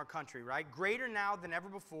happening within our country, right? Greater now than ever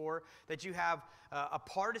before, that you have a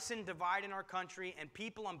partisan divide in our country, and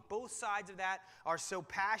people on both sides of that are so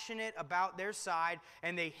passionate about their side,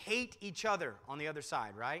 and they hate each other on the other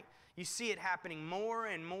side, right? You see it happening more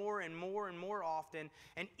and more and more and more often.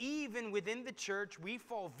 And even within the church, we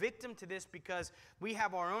fall victim to this because we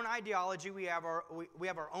have our own ideology. We have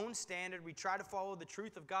our own standard. We try to follow the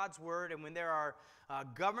truth of God's word. And when there are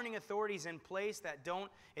governing authorities in place that don't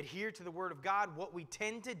adhere to the word of God, what we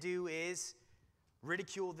tend to do is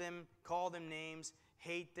ridicule them, call them names,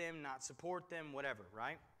 hate them, not support them, whatever,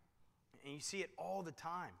 right? And you see it all the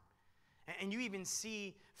time. And you even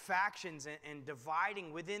see factions and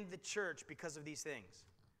dividing within the church because of these things.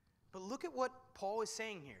 But look at what Paul is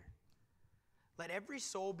saying here. Let every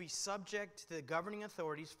soul be subject to the governing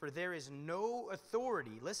authorities, for there is no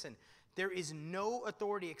authority. Listen, there is no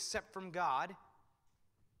authority except from God,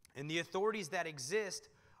 and the authorities that exist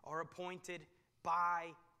are appointed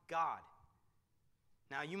by God.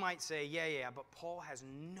 Now, you might say, yeah, but Paul has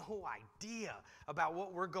no idea about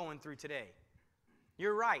what we're going through today.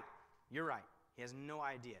 You're right. You're right. He has no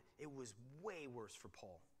idea. It was way worse for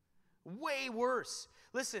Paul. Way worse.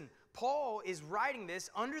 Listen, Paul is writing this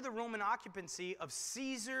under the Roman occupancy of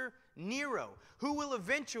Caesar Nero, who will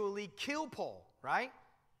eventually kill Paul, right?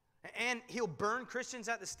 And he'll burn Christians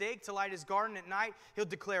at the stake to light his garden at night. He'll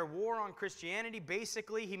declare war on Christianity.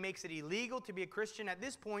 Basically, he makes it illegal to be a Christian. At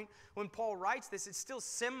this point, when Paul writes this, it's still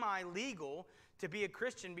semi-legal to be a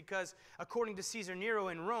Christian because, according to Caesar Nero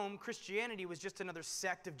in Rome, Christianity was just another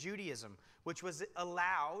sect of Judaism, which was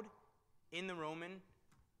allowed in the Roman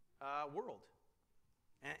world.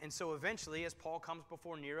 And so eventually, as Paul comes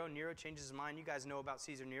before Nero, Nero changes his mind. You guys know about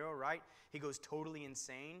Caesar Nero, right? He goes totally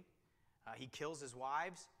insane. He kills his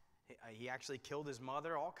wives. He actually killed his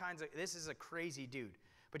mother. All kinds of... This is a crazy dude.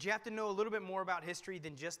 But you have to know a little bit more about history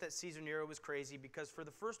than just that Caesar Nero was crazy, because for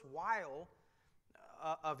the first while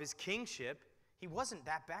of his kingship, he wasn't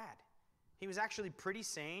that bad. He was actually pretty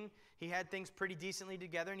sane. He had things pretty decently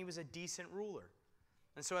together, and he was a decent ruler.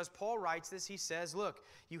 And so as Paul writes this, he says, look,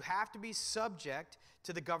 you have to be subject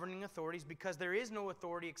to the governing authorities because there is no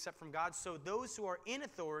authority except from God. So those who are in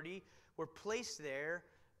authority were placed there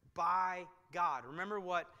by God. Remember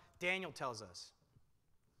what Daniel tells us,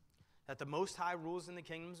 that the Most High rules in the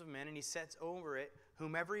kingdoms of men, and he sets over it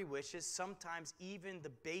whomever he wishes, sometimes even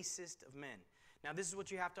the basest of men. Now, this is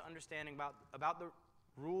what you have to understand about the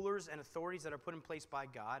rulers and authorities that are put in place by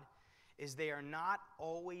God, is they are not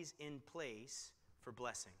always in place for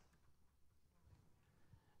blessing.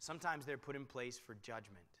 Sometimes they're put in place for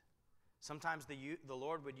judgment. Sometimes the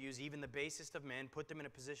Lord would use even the basest of men, put them in a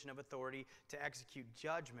position of authority to execute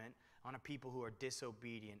judgment on a people who are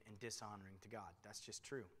disobedient and dishonoring to God. That's just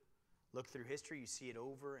true. Look through history, you see it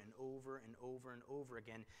over and over and over and over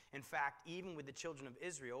again. In fact, even with the children of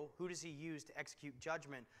Israel, who does he use to execute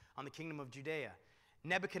judgment on the kingdom of Judea?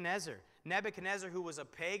 Nebuchadnezzar. Nebuchadnezzar, who was a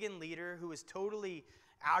pagan leader, who was totally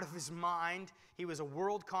out of his mind. He was a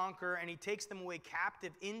world conqueror, and he takes them away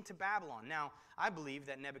captive into Babylon. Now, I believe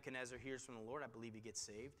that Nebuchadnezzar hears from the Lord. I believe he gets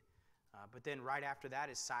saved. But then right after that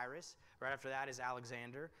is Cyrus. Right after that is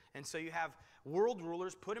Alexander. And so you have world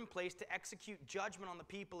rulers put in place to execute judgment on the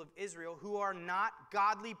people of Israel who are not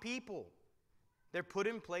godly people. They're put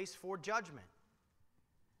in place for judgment.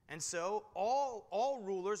 And so all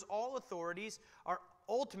rulers, all authorities are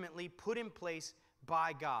ultimately put in place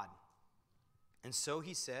by God. And so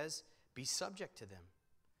he says, be subject to them.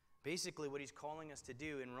 Basically, what he's calling us to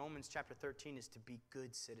do in Romans chapter 13 is to be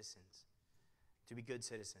good citizens. To be good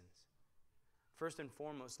citizens. First and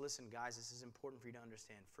foremost, listen, guys, this is important for you to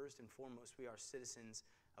understand. First and foremost, we are citizens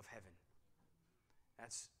of heaven.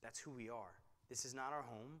 That's who we are. This is not our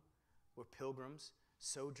home. We're pilgrims,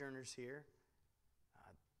 sojourners here.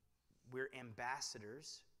 We're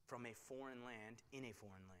ambassadors from a foreign land in a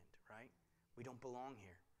foreign land, right? We don't belong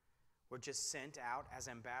here. We're just sent out as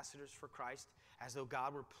ambassadors for Christ, as though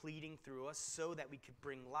God were pleading through us so that we could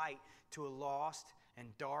bring light to a lost and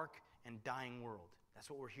dark and dying world. That's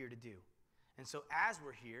what we're here to do. And so as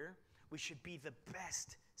we're here, we should be the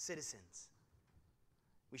best citizens.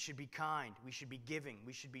 We should be kind. We should be giving.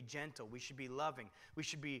 We should be gentle. We should be loving. We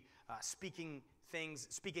should be speaking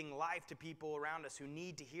life to people around us who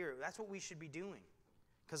need to hear it. That's what we should be doing.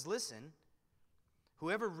 Because listen,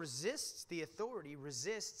 whoever resists the authority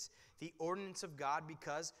resists the ordinance of God,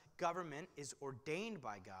 because government is ordained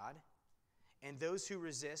by God, and those who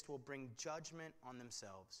resist will bring judgment on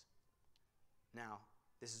themselves. Now,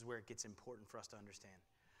 this is where it gets important for us to understand.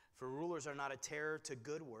 For rulers are not a terror to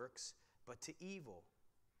good works, but to evil.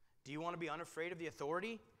 Do you want to be unafraid of the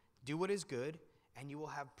authority? Do what is good, and you will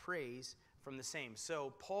have praise from the same.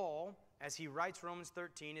 So Paul, as he writes Romans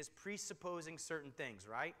 13, is presupposing certain things,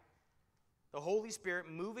 right? The Holy Spirit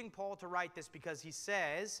moving Paul to write this because he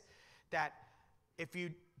says that if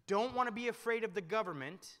you don't want to be afraid of the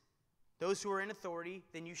government, those who are in authority,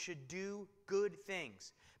 then you should do good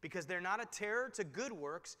things. Because they're not a terror to good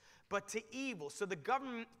works, but to evil. So the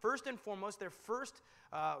government, first and foremost, their first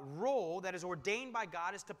role that is ordained by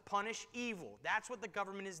God is to punish evil. That's what the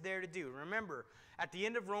government is there to do. Remember, at the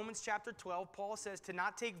end of Romans chapter 12, Paul says to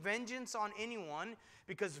not take vengeance on anyone,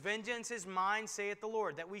 because vengeance is mine, saith the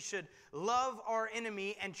Lord. That we should love our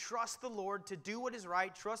enemy and trust the Lord to do what is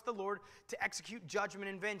right, trust the Lord to execute judgment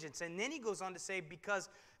and vengeance. And then he goes on to say, because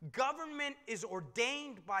government is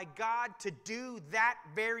ordained by God to do that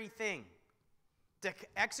very thing, to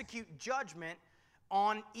execute judgment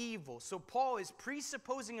on evil. So Paul is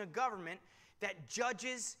presupposing a government that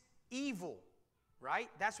judges evil, right?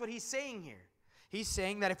 That's what he's saying here. He's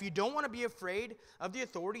saying that if you don't want to be afraid of the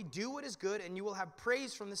authority, do what is good, and you will have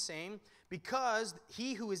praise from the same, because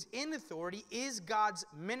he who is in authority is God's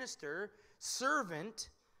minister, servant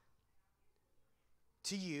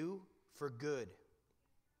to you for good.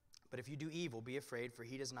 But if you do evil, be afraid, for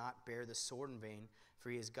he does not bear the sword in vain, for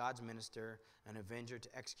he is God's minister, an avenger to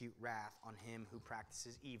execute wrath on him who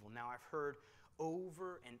practices evil. Now, I've heard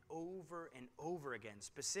over and over and over again,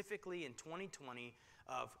 specifically in 2020,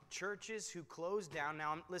 of churches who closed down.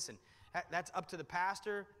 Now, listen, that's up to the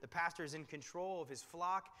pastor. The pastor is in control of his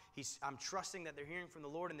flock. I'm trusting that they're hearing from the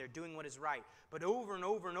Lord and they're doing what is right. But over and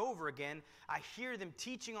over and over again, I hear them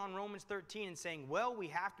teaching on Romans 13 and saying, well, we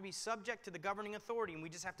have to be subject to the governing authority and we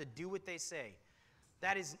just have to do what they say.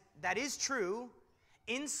 That is true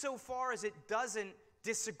insofar as it doesn't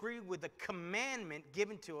disagree with the commandment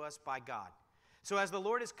given to us by God. So as the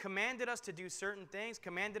Lord has commanded us to do certain things,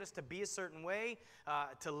 commanded us to be a certain way,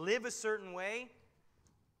 to live a certain way,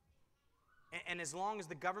 and as long as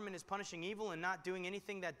the government is punishing evil and not doing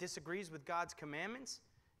anything that disagrees with God's commandments,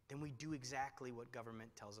 then we do exactly what government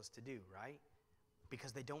tells us to do, right?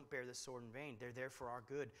 Because they don't bear the sword in vain. They're there for our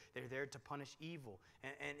good. They're there to punish evil.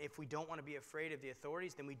 And if we don't want to be afraid of the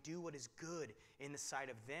authorities, then we do what is good in the sight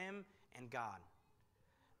of them and God.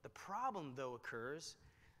 The problem, though, occurs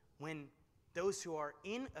when those who are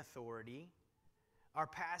in authority are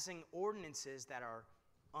passing ordinances that are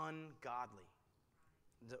ungodly.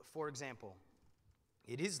 For example,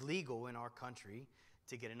 it is legal in our country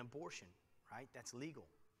to get an abortion, right? That's legal.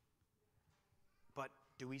 But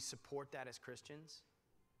do we support that as Christians?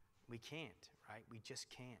 We can't, right? We just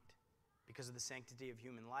can't. Because of the sanctity of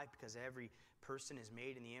human life, because every person is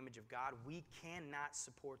made in the image of God, we cannot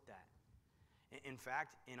support that. In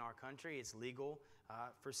fact, in our country, it's legal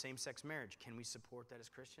for same-sex marriage. Can we support that as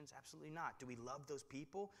Christians? Absolutely not. Do we love those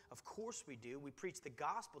people? Of course we do. We preach the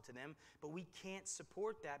gospel to them, but we can't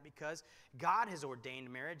support that because God has ordained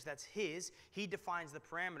marriage. That's His. He defines the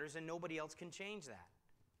parameters, and nobody else can change that.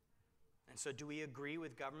 And so do we agree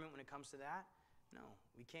with government when it comes to that? No,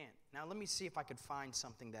 we can't. Now let me see if I could find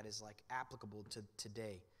something that is like applicable to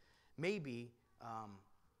today. Maybe,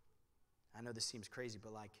 I know this seems crazy,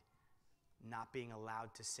 but like not being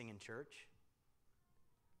allowed to sing in church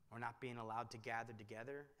or not being allowed to gather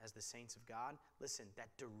together as the saints of God. Listen, that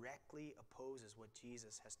directly opposes what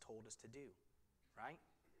Jesus has told us to do, right?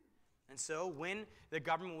 And so when the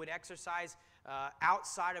government would exercise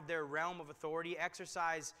outside of their realm of authority,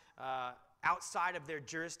 exercise outside of their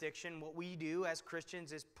jurisdiction, what we do as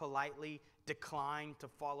Christians is politely decline to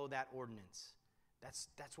follow that ordinance.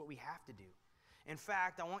 That's what we have to do. In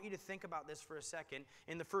fact, I want you to think about this for a second.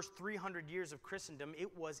 In the first 300 years of Christendom,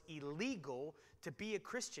 it was illegal to be a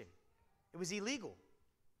Christian. It was illegal.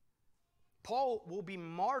 Paul will be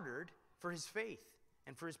martyred for his faith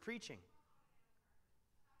and for his preaching.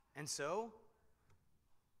 And so,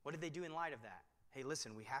 what did they do in light of that? Hey,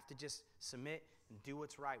 listen, we have to just submit and do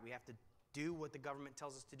what's right. We have to do what the government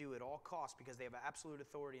tells us to do at all costs because they have absolute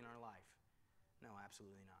authority in our life. No,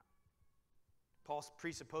 absolutely not. Paul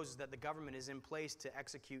presupposes that the government is in place to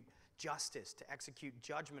execute justice, to execute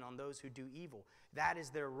judgment on those who do evil. That is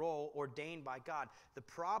their role ordained by God. The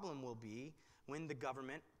problem will be when the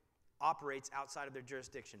government operates outside of their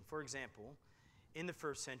jurisdiction. For example, in the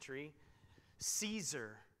first century,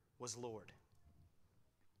 Caesar was Lord.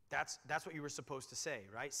 That's what you were supposed to say,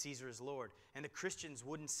 right? Caesar is Lord. And the Christians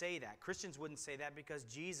wouldn't say that. Christians wouldn't say that because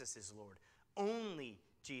Jesus is Lord. Only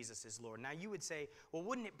Jesus is Lord. Now you would say, well,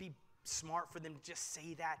 wouldn't it be smart for them to just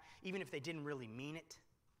say that even if they didn't really mean it?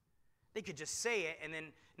 They could just say it and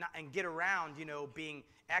then get around, being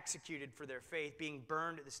executed for their faith, being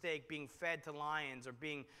burned at the stake, being fed to lions, or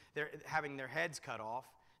having their heads cut off.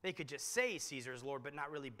 They could just say Caesar is Lord but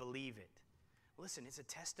not really believe it. Listen, it's a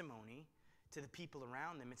testimony to the people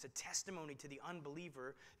around them. It's a testimony to the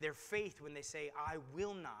unbeliever, their faith when they say, I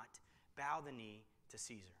will not bow the knee to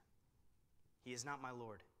Caesar. He is not my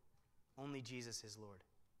Lord. Only Jesus is Lord.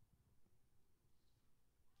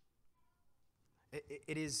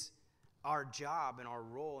 It is our job and our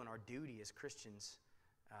role and our duty as Christians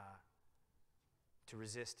to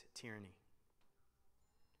resist tyranny.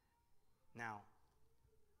 Now,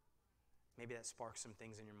 maybe that sparks some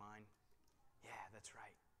things in your mind. Yeah, that's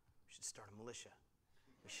right. We should start a militia.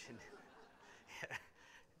 We should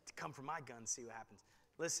come for my gun, see what happens.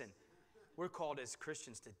 Listen, we're called as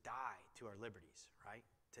Christians to die to our liberties, right?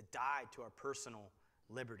 To die to our personal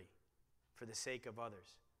liberty for the sake of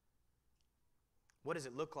others. What does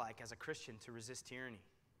it look like as a Christian to resist tyranny?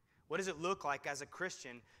 What does it look like as a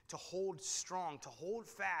Christian to hold strong, to hold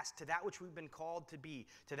fast to that which we've been called to be,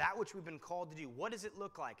 to that which we've been called to do? What does it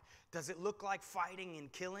look like? Does it look like fighting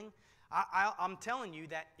and killing? I'm telling you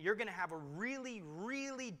that you're going to have a really,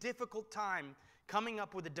 really difficult time coming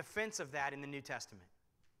up with a defense of that in the New Testament.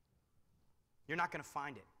 You're not going to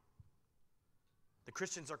find it. The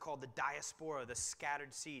Christians are called the diaspora, the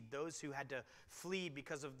scattered seed, those who had to flee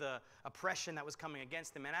because of the oppression that was coming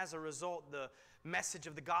against them. And as a result, the message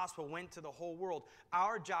of the gospel went to the whole world.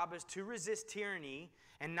 Our job is to resist tyranny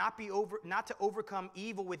and not to overcome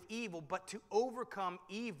evil with evil, but to overcome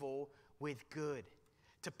evil with good.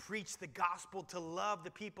 To preach the gospel, to love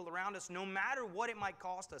the people around us, no matter what it might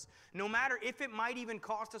cost us, no matter if it might even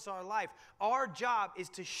cost us our life. Our job is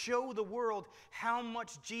to show the world how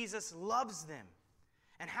much Jesus loves them.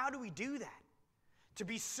 And how do we do that? To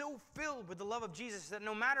be so filled with the love of Jesus that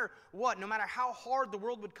no matter what, no matter how hard the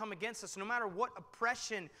world would come against us, no matter what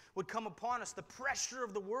oppression would come upon us, the pressure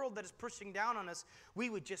of the world that is pushing down on us,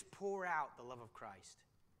 we would just pour out the love of Christ.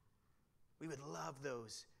 We would love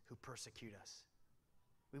those who persecute us.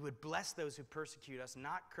 We would bless those who persecute us,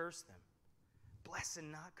 not curse them. Bless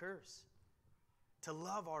and not curse. To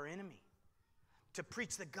love our enemy. To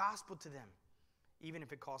preach the gospel to them, even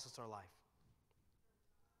if it costs us our life.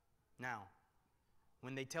 Now,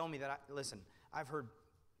 when they tell me that, listen, I've heard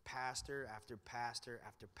pastor after pastor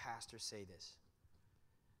after pastor say this.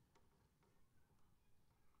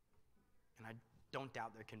 And I don't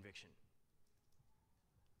doubt their conviction.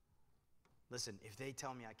 Listen, if they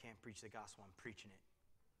tell me I can't preach the gospel, I'm preaching it.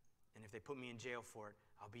 And if they put me in jail for it,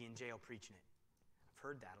 I'll be in jail preaching it. I've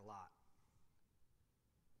heard that a lot.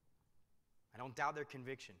 I don't doubt their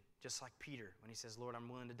conviction, just like Peter when he says, Lord, I'm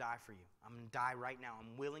willing to die for you. I'm going to die right now.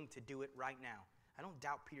 I'm willing to do it right now. I don't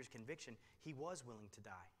doubt Peter's conviction. He was willing to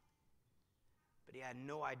die. But he had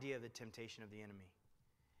no idea of the temptation of the enemy.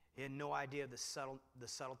 He had no idea of the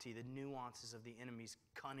subtlety, the nuances of the enemy's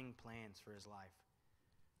cunning plans for his life.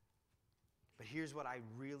 But here's what I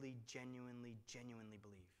really, genuinely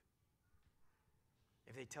believe.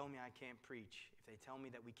 If they tell me I can't preach, if they tell me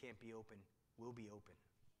that we can't be open, we'll be open.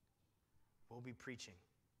 We'll be preaching.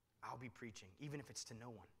 I'll be preaching, even if it's to no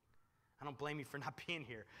one. I don't blame you for not being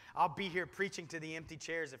here. I'll be here preaching to the empty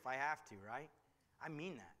chairs if I have to, right? I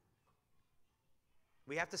mean that.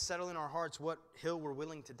 We have to settle in our hearts what hill we're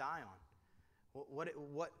willing to die on.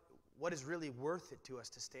 What is really worth it to us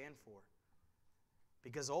to stand for?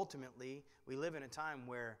 Because ultimately, we live in a time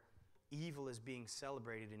where evil is being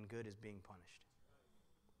celebrated and good is being punished.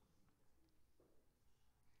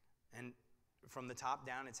 And from the top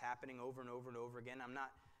down, it's happening over and over and over again.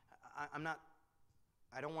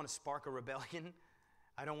 I don't want to spark a rebellion.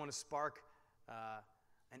 I don't want to spark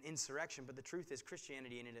an insurrection. But the truth is,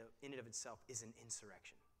 Christianity in and of itself is an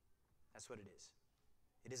insurrection. That's what it is.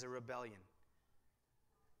 It is a rebellion.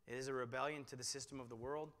 It is a rebellion to the system of the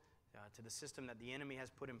world, to the system that the enemy has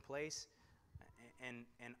put in place. And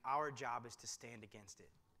our job is to stand against it,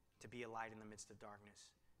 to be a light in the midst of darkness,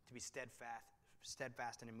 to be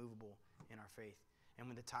steadfast and immovable in our faith. And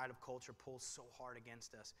when the tide of culture pulls so hard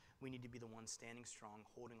against us, we need to be the ones standing strong,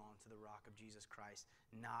 holding on to the rock of Jesus Christ,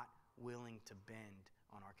 not willing to bend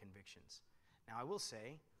on our convictions. Now, I will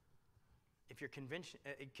say, if your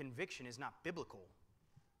conviction is not biblical,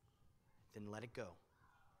 then let it go.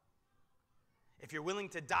 If you're willing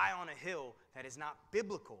to die on a hill that is not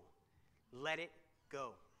biblical, let it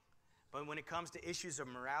go. But when it comes to issues of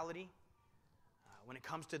morality, when it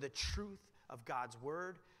comes to the truth of God's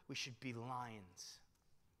word, we should be lions.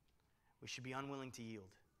 We should be unwilling to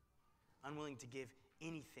yield, unwilling to give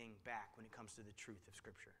anything back when it comes to the truth of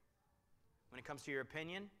Scripture. When it comes to your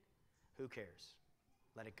opinion, who cares?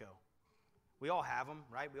 Let it go. We all have them,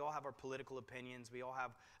 right? We all have our political opinions. We all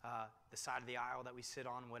have the side of the aisle that we sit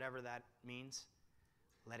on, whatever that means.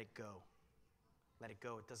 Let it go. Let it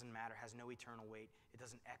go. It doesn't matter. It has no eternal weight. It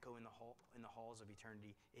doesn't echo in the halls of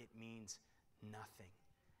eternity. It means nothing.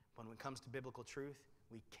 But when it comes to biblical truth,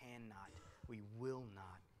 we cannot, we will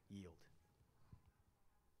not yield.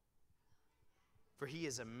 For he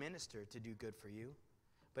is a minister to do good for you.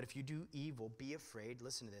 But if you do evil, be afraid.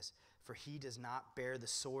 Listen to this. For he does not bear the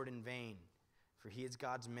sword in vain. For he is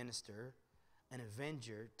God's minister, an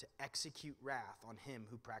avenger to execute wrath on him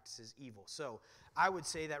who practices evil. So I would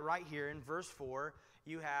say that right here in verse 4,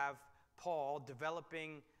 you have Paul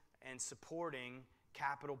developing and supporting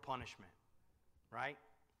capital punishment, right?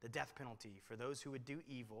 The death penalty for those who would do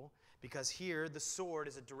evil. Because here, the sword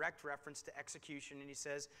is a direct reference to execution. And he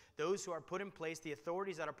says, those who are put in place, the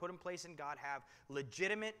authorities that are put in place in God have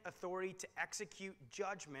legitimate authority to execute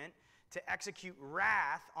judgment, to execute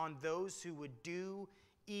wrath on those who would do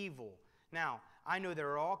evil. Now, I know there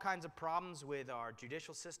are all kinds of problems with our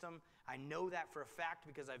judicial system. I know that for a fact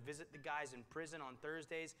because I visit the guys in prison on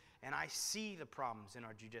Thursdays, and I see the problems in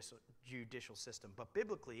our judicial system. But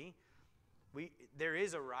biblically, there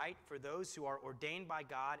is a right for those who are ordained by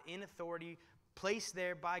God, in authority, placed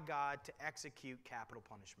there by God to execute capital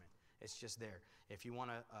punishment. It's just there. If you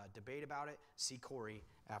want to debate about it, see Corey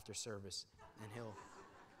after service, and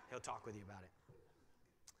he'll talk with you about it.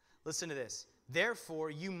 Listen to this. Therefore,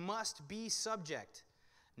 you must be subject,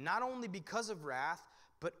 not only because of wrath,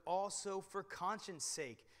 but also for conscience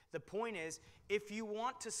sake. The point is, if you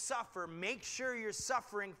want to suffer, make sure you're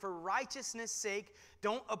suffering for righteousness' sake.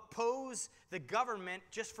 Don't oppose the government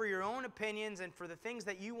just for your own opinions and for the things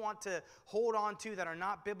that you want to hold on to that are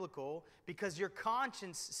not biblical, because your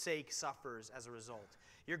conscience' sake suffers as a result.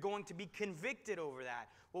 You're going to be convicted over that.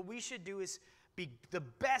 What we should do is be the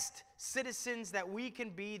best citizens that we can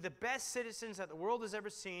be, the best citizens that the world has ever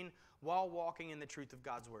seen, while walking in the truth of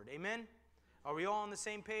God's word. Amen? Are we all on the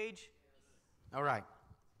same page? All right.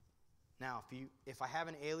 Now, if I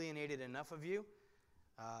haven't alienated enough of you,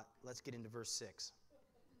 let's get into verse 6.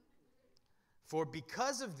 For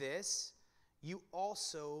because of this, you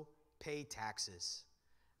also pay taxes,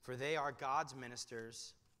 for they are God's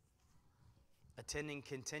ministers, attending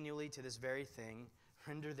continually to this very thing.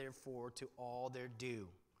 Render therefore to all their due.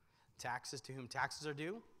 Taxes to whom taxes are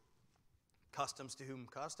due, customs to whom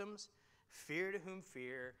customs, fear to whom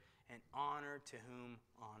fear, and honor to whom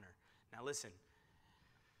honor. Now listen.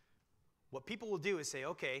 What people will do is say,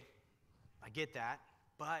 okay, I get that,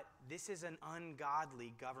 but this is an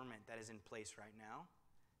ungodly government that is in place right now,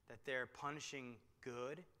 that they're punishing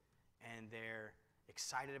good and they're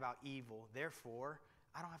excited about evil. Therefore,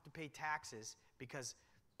 I don't have to pay taxes because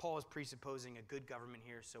Paul is presupposing a good government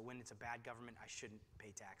here, so when it's a bad government, I shouldn't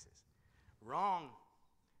pay taxes. Wrong.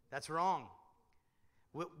 That's wrong.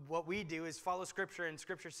 What we do is follow Scripture, and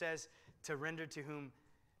Scripture says to render to whom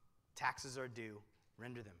taxes are due,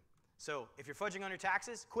 render them. So if you're fudging on your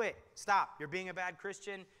taxes, quit. Stop. You're being a bad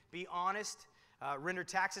Christian. Be honest. Render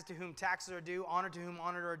taxes to whom taxes are due. Honor to whom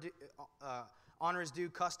honor is due.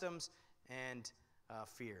 Customs and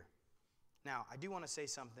fear. Now, I do want to say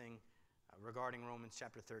something regarding Romans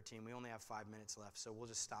chapter 13. We only have 5 minutes left, so we'll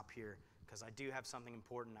just stop here because I do have something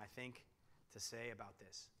important, I think, to say about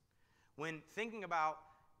this. When thinking about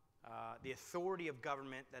the authority of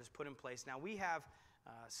government that is put in place, now we have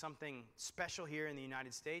something special here in the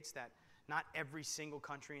United States that not every single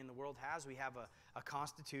country in the world has. We have a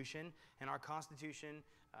constitution, and our constitution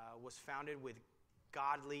was founded with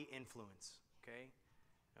godly influence, okay?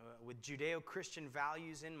 With Judeo-Christian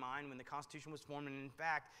values in mind when the Constitution was formed. And in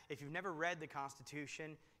fact, if you've never read the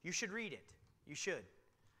Constitution, you should read it. You should.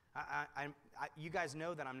 You guys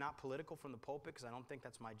know that I'm not political from the pulpit because I don't think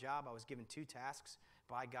that's my job. I was given 2 tasks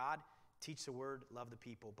by God: teach the word, love the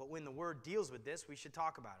people. But when the word deals with this, we should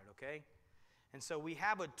talk about it, okay? And so we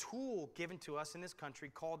have a tool given to us in this country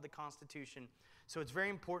called the Constitution. So it's very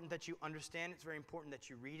important that you understand it. It's very important that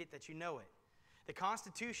you read it, that you know it. The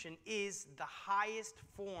Constitution is the highest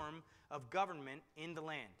form of government in the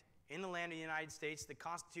land. In the land of the United States, the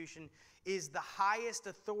Constitution is the highest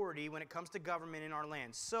authority when it comes to government in our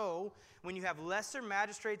land. So, when you have lesser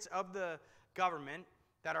magistrates of the government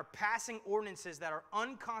that are passing ordinances that are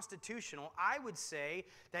unconstitutional, I would say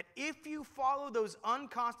that if you follow those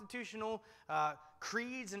unconstitutional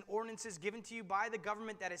creeds and ordinances given to you by the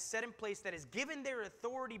government that is set in place, that is given their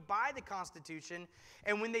authority by the Constitution,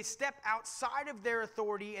 and when they step outside of their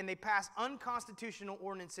authority and they pass unconstitutional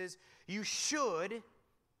ordinances, you should,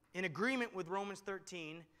 in agreement with Romans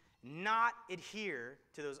 13, not adhere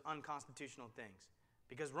to those unconstitutional things.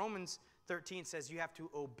 Because Romans 13 says you have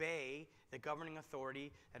to obey the governing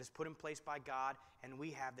authority that is put in place by God, and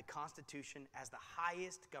we have the Constitution as the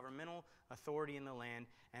highest governmental authority in the land,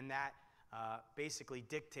 and that basically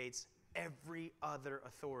dictates every other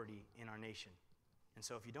authority in our nation. And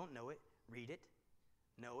so if you don't know it, read it,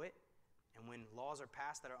 know it, and when laws are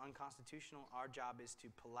passed that are unconstitutional, our job is to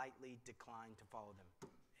politely decline to follow them.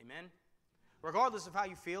 Amen? Regardless of how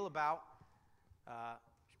you feel about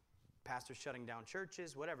pastors shutting down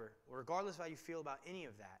churches, whatever, regardless of how you feel about any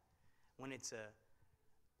of that, when it's a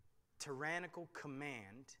tyrannical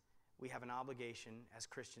command, we have an obligation as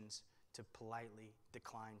Christians to politely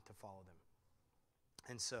decline to follow them.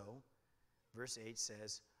 And so, verse 8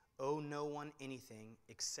 says, "Owe no one anything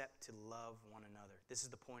except to love one another." This is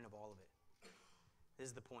the point of all of it. This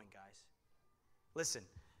is the point, guys. Listen,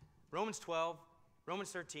 Romans 12,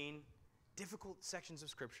 Romans 13, difficult sections of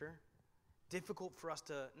Scripture, difficult for us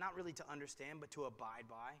to, not really to understand, but to abide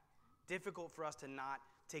by, difficult for us to not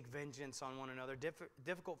take vengeance on one another,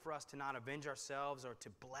 difficult for us to not avenge ourselves or to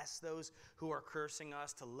bless those who are cursing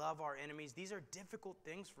us, to love our enemies. These are difficult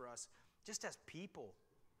things for us just as people,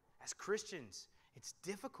 as Christians. It's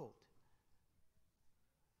difficult.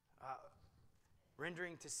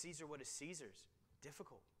 Rendering to Caesar what is Caesar's,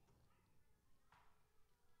 difficult.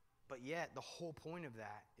 But yet, the whole point of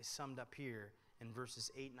that is summed up here in verses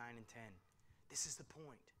 8, 9, and 10. This is the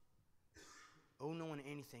point. Owe no one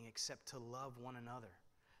anything except to love one another.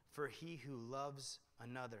 For he who loves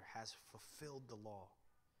another has fulfilled the law.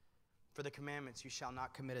 For the commandments, you shall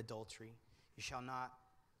not commit adultery, you shall not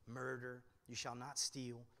murder, you shall not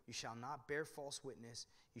steal, you shall not bear false witness,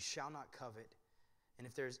 you shall not covet. And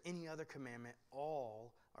if there is any other commandment,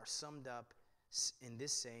 all are summed up in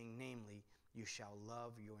this saying, namely, you shall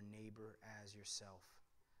love your neighbor as yourself.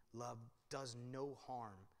 Love does no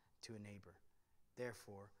harm to a neighbor.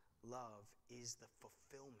 Therefore, love is the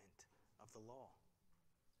fulfillment of the law.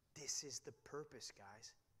 This is the purpose,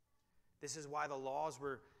 guys. This is why the laws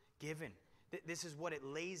were given. This is what it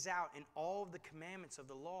lays out in all of the commandments of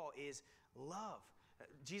the law is love.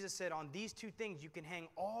 Jesus said, on these 2 things you can hang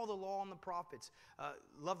all the law and the prophets.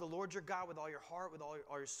 Love the Lord your God with all your heart, with all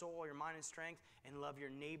your soul, all your mind and strength, and love your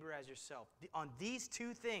neighbor as yourself. On these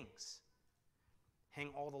 2 things, hang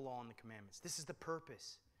all the law and the commandments. This is the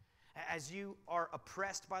purpose. As you are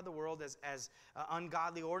oppressed by the world, as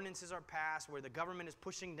ungodly ordinances are passed, where the government is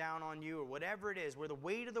pushing down on you, or whatever it is, where the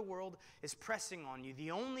weight of the world is pressing on you,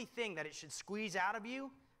 the only thing that it should squeeze out of you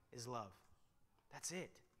is love. That's it.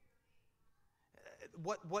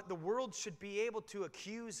 What the world should be able to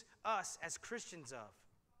accuse us as Christians of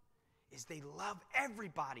is they love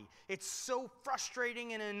everybody. It's so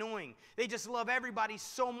frustrating and annoying. They just love everybody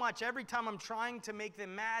so much. Every time I'm trying to make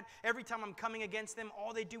them mad, every time I'm coming against them,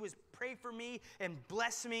 all they do is pray for me and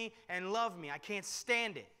bless me and love me. I can't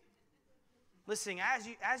stand it. Listen,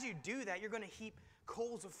 as you do that, you're going to heap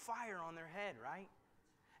coals of fire on their head, right?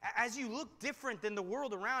 As you look different than the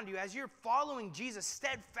world around you, as you're following Jesus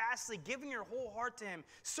steadfastly, giving your whole heart to him,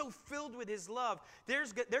 so filled with his love,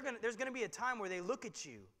 there's going to be a time where they look at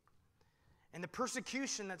you and the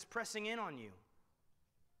persecution that's pressing in on you,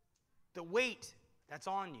 the weight that's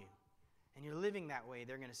on you, and you're living that way,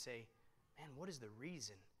 they're going to say, man, what is the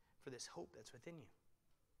reason for this hope that's within you?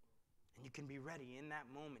 And you can be ready in that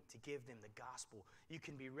moment to give them the gospel. You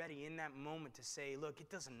can be ready in that moment to say, look, it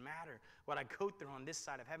doesn't matter what I go through on this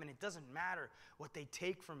side of heaven. It doesn't matter what they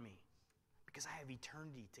take from me, because I have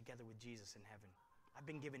eternity together with Jesus in heaven. I've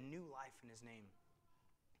been given new life in his name.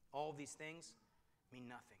 All of these things mean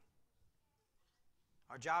nothing.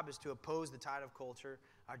 Our job is to oppose the tide of culture.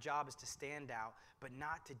 Our job is to stand out, but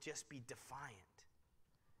not to just be defiant.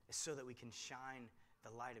 It's so that we can shine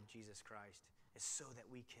the light of Jesus Christ. It's so that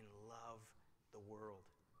we can love the world.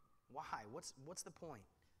 Why? What's the point?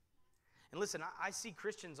 And listen, I see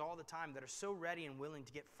Christians all the time that are so ready and willing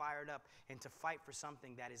to get fired up and to fight for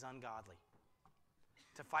something that is ungodly,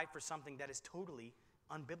 to fight for something that is totally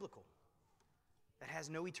unbiblical, that has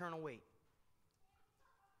no eternal weight,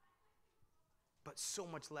 but so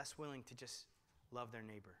much less willing to just love their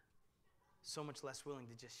neighbor, so much less willing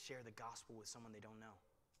to just share the gospel with someone they don't know.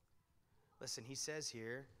 Listen, he says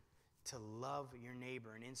here to love your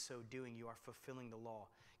neighbor, and in so doing, you are fulfilling the law.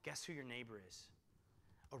 Guess who your neighbor is?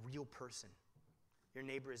 A real person. Your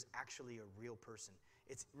neighbor is actually a real person.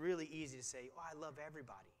 It's really easy to say, oh, I love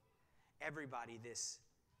everybody. Everybody, this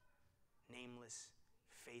nameless,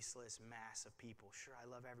 faceless mass of people. Sure, I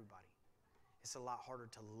love everybody. It's a lot harder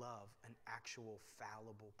to love an actual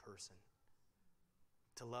fallible person.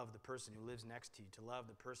 To love the person who lives next to you, to love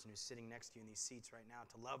the person who's sitting next to you in these seats right now,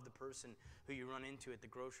 to love the person who you run into at the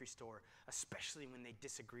grocery store, especially when they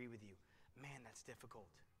disagree with you. Man, that's difficult.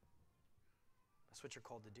 That's what you're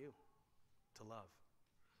called to do, to love.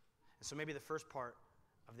 And so maybe the first part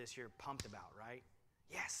of this you're pumped about, right?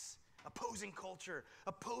 Yes, opposing culture,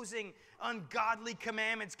 opposing ungodly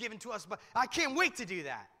commandments given to us, but I can't wait to do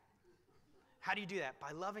that. How do you do that?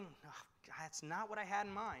 By loving? Oh, that's not what I had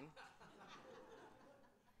in mind.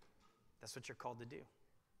 That's what you're called to do.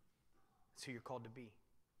 That's who you're called to be.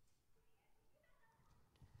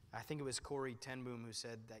 I think it was Corrie ten Boom who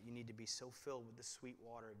said that you need to be so filled with the sweet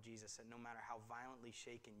water of Jesus that no matter how violently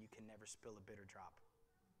shaken, you can never spill a bitter drop.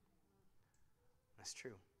 That's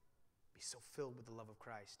true. Be so filled with the love of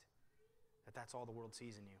Christ that that's all the world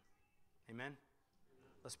sees in you. Amen?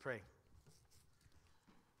 Let's pray.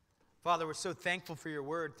 Father, we're so thankful for your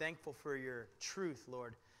word, thankful for your truth,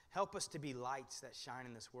 Lord. Help us to be lights that shine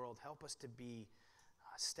in this world. Help us to be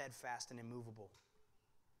steadfast and immovable.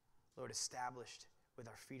 Lord, established with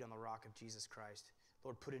our feet on the rock of Jesus Christ.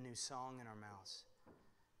 Lord, put a new song in our mouths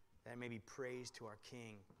that may be praise to our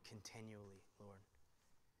King continually, Lord.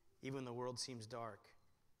 Even when the world seems dark,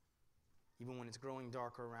 even when it's growing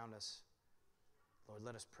darker around us, Lord,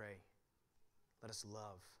 let us pray. Let us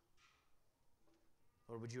love.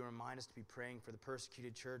 Lord, would you remind us to be praying for the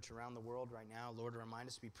persecuted church around the world right now? Lord, remind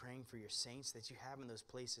us to be praying for your saints that you have in those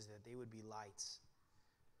places, that they would be lights,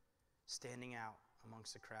 standing out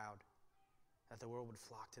amongst the crowd, that the world would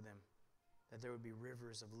flock to them, that there would be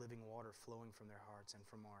rivers of living water flowing from their hearts and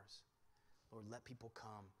from ours. Lord, let people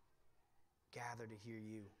come, gather to hear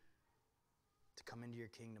you, to come into your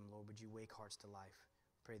kingdom. Lord, would you wake hearts to life?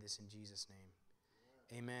 Pray this in Jesus'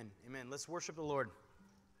 name. Amen. Amen. Let's worship the Lord.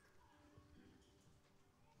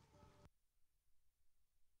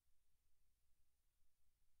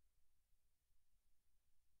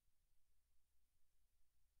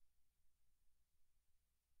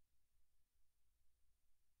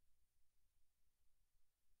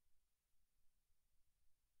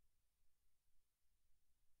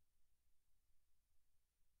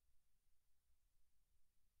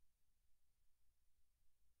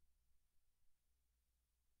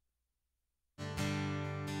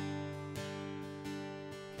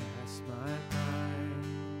 Cast my mind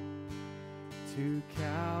to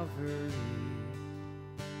Calvary,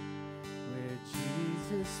 where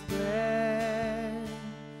Jesus bled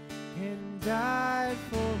and died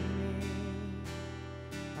for me.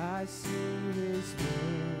 I see his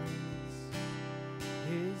wounds,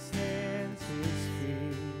 his hands, his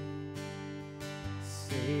feet,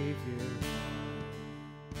 Savior on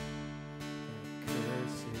that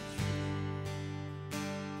cursed tree.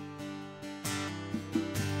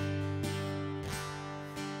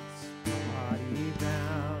 Body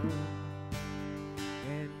bound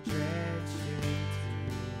and drenched in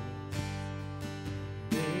tears,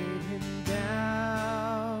 laid him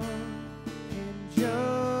down in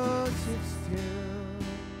Joseph's tomb.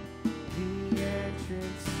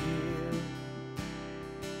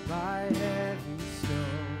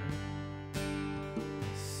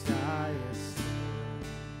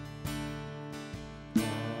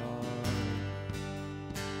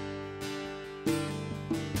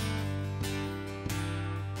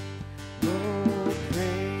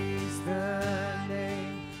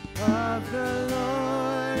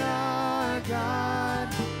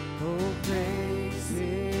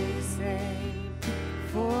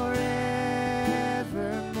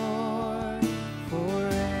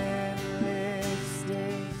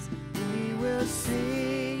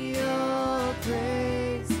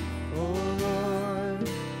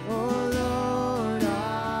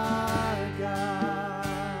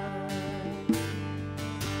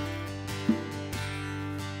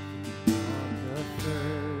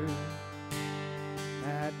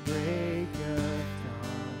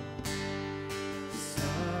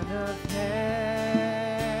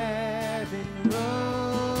 heaven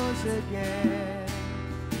rose again.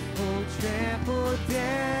 Oh, trample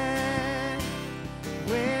death,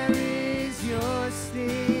 where is your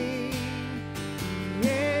sting? The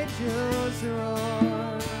angels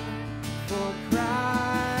roar for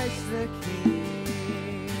Christ the King.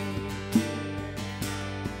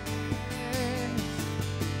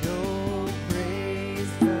 Oh,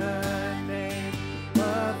 praise the name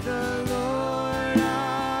of the Lord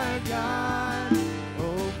our God.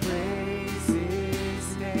 Oh, praise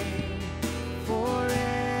His name forevermore.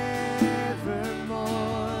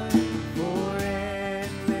 For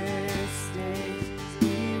endless days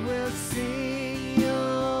we will sing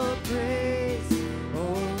your praise.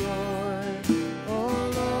 Oh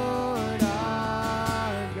Lord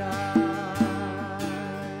our God.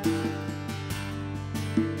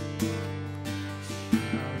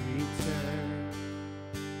 Shall return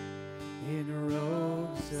in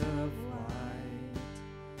robes of white.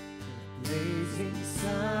 The blazing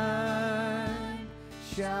sun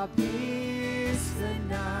shall pierce the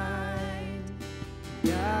night.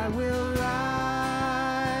 God will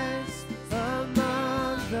rise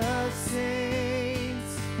among the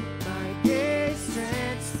saints. My gaze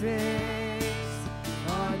transfixed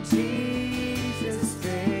on Jesus' face.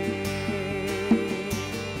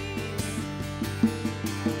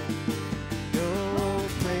 Oh,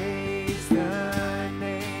 praise the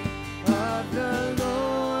name of the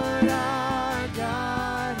Lord our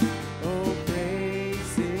God. Oh,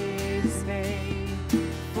 praise His name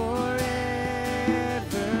forevermore.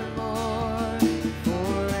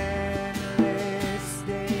 For endless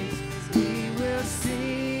days we will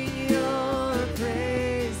sing your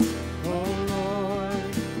praise. Oh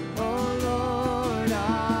Lord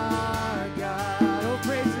our God. Oh,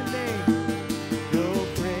 praise the name. Oh,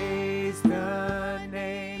 praise the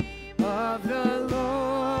name of the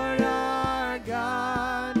Lord our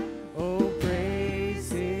God. Oh,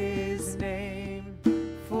 praise His name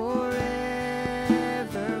forevermore.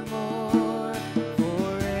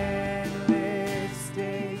 For endless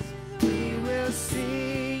days we will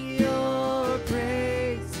sing your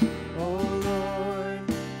praise. Oh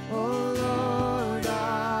Lord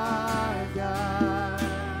our God.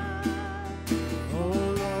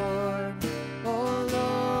 Oh Lord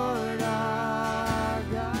our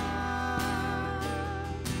God.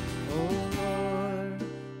 Oh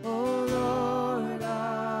Lord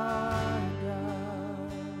our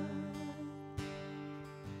God.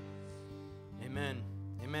 Amen.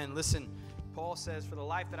 Amen. Listen, Paul says, "For the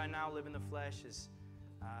life that I now live in the flesh is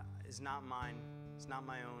not mine. It's not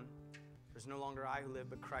my own. There's no longer I who live,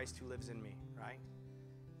 but Christ who lives in me." Right?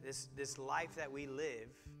 This life that we live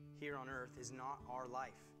here on earth is not our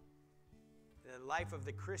life. The life of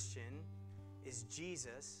the Christian is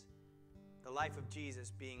Jesus, the life of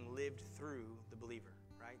Jesus being lived through the believer.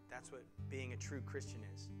 Right? That's what being a true Christian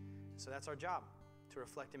is. So that's our job, to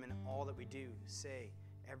reflect Him in all that we do, say,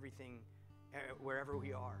 everything, wherever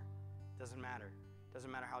we are. Doesn't matter.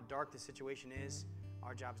 Doesn't matter how dark the situation is.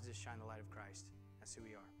 Our job is to shine the light of Christ. That's who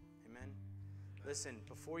we are. Amen? Listen,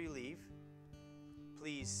 before you leave,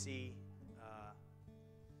 please see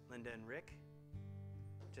Linda and Rick,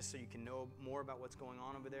 just so you can know more about what's going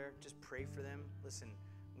on over there. Just pray for them. Listen,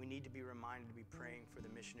 we need to be reminded to be praying for the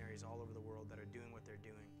missionaries all over the world that are doing what they're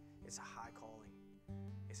doing. It's a high calling.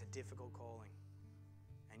 It's a difficult calling.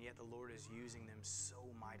 And yet the Lord is using them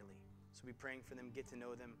so mightily. So be praying for them, get to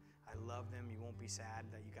know them. I love them. You won't be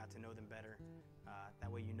sad that you got to know them better.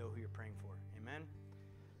 That way you know who you're praying for. Amen?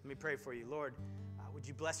 Let me pray for you. Lord, would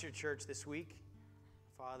you bless your church this week?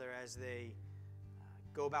 Father, as they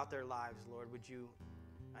go about their lives, Lord, would you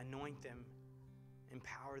anoint them,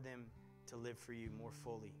 empower them to live for you more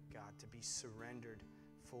fully, God, to be surrendered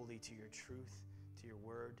fully to your truth, to your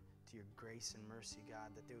word, to your grace and mercy,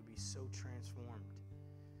 God, that they would be so transformed.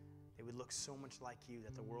 They would look so much like you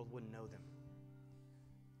that the world wouldn't know them.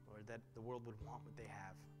 Lord, that the world would want what they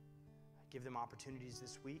have. Give them opportunities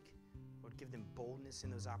this week. Lord, give them boldness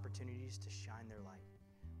in those opportunities to shine their light.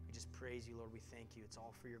 We just praise you, Lord. We thank you. It's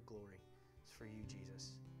all for your glory. It's for you,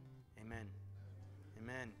 Jesus. Amen.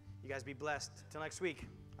 Amen. You guys be blessed. Till next week.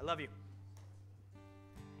 I love you.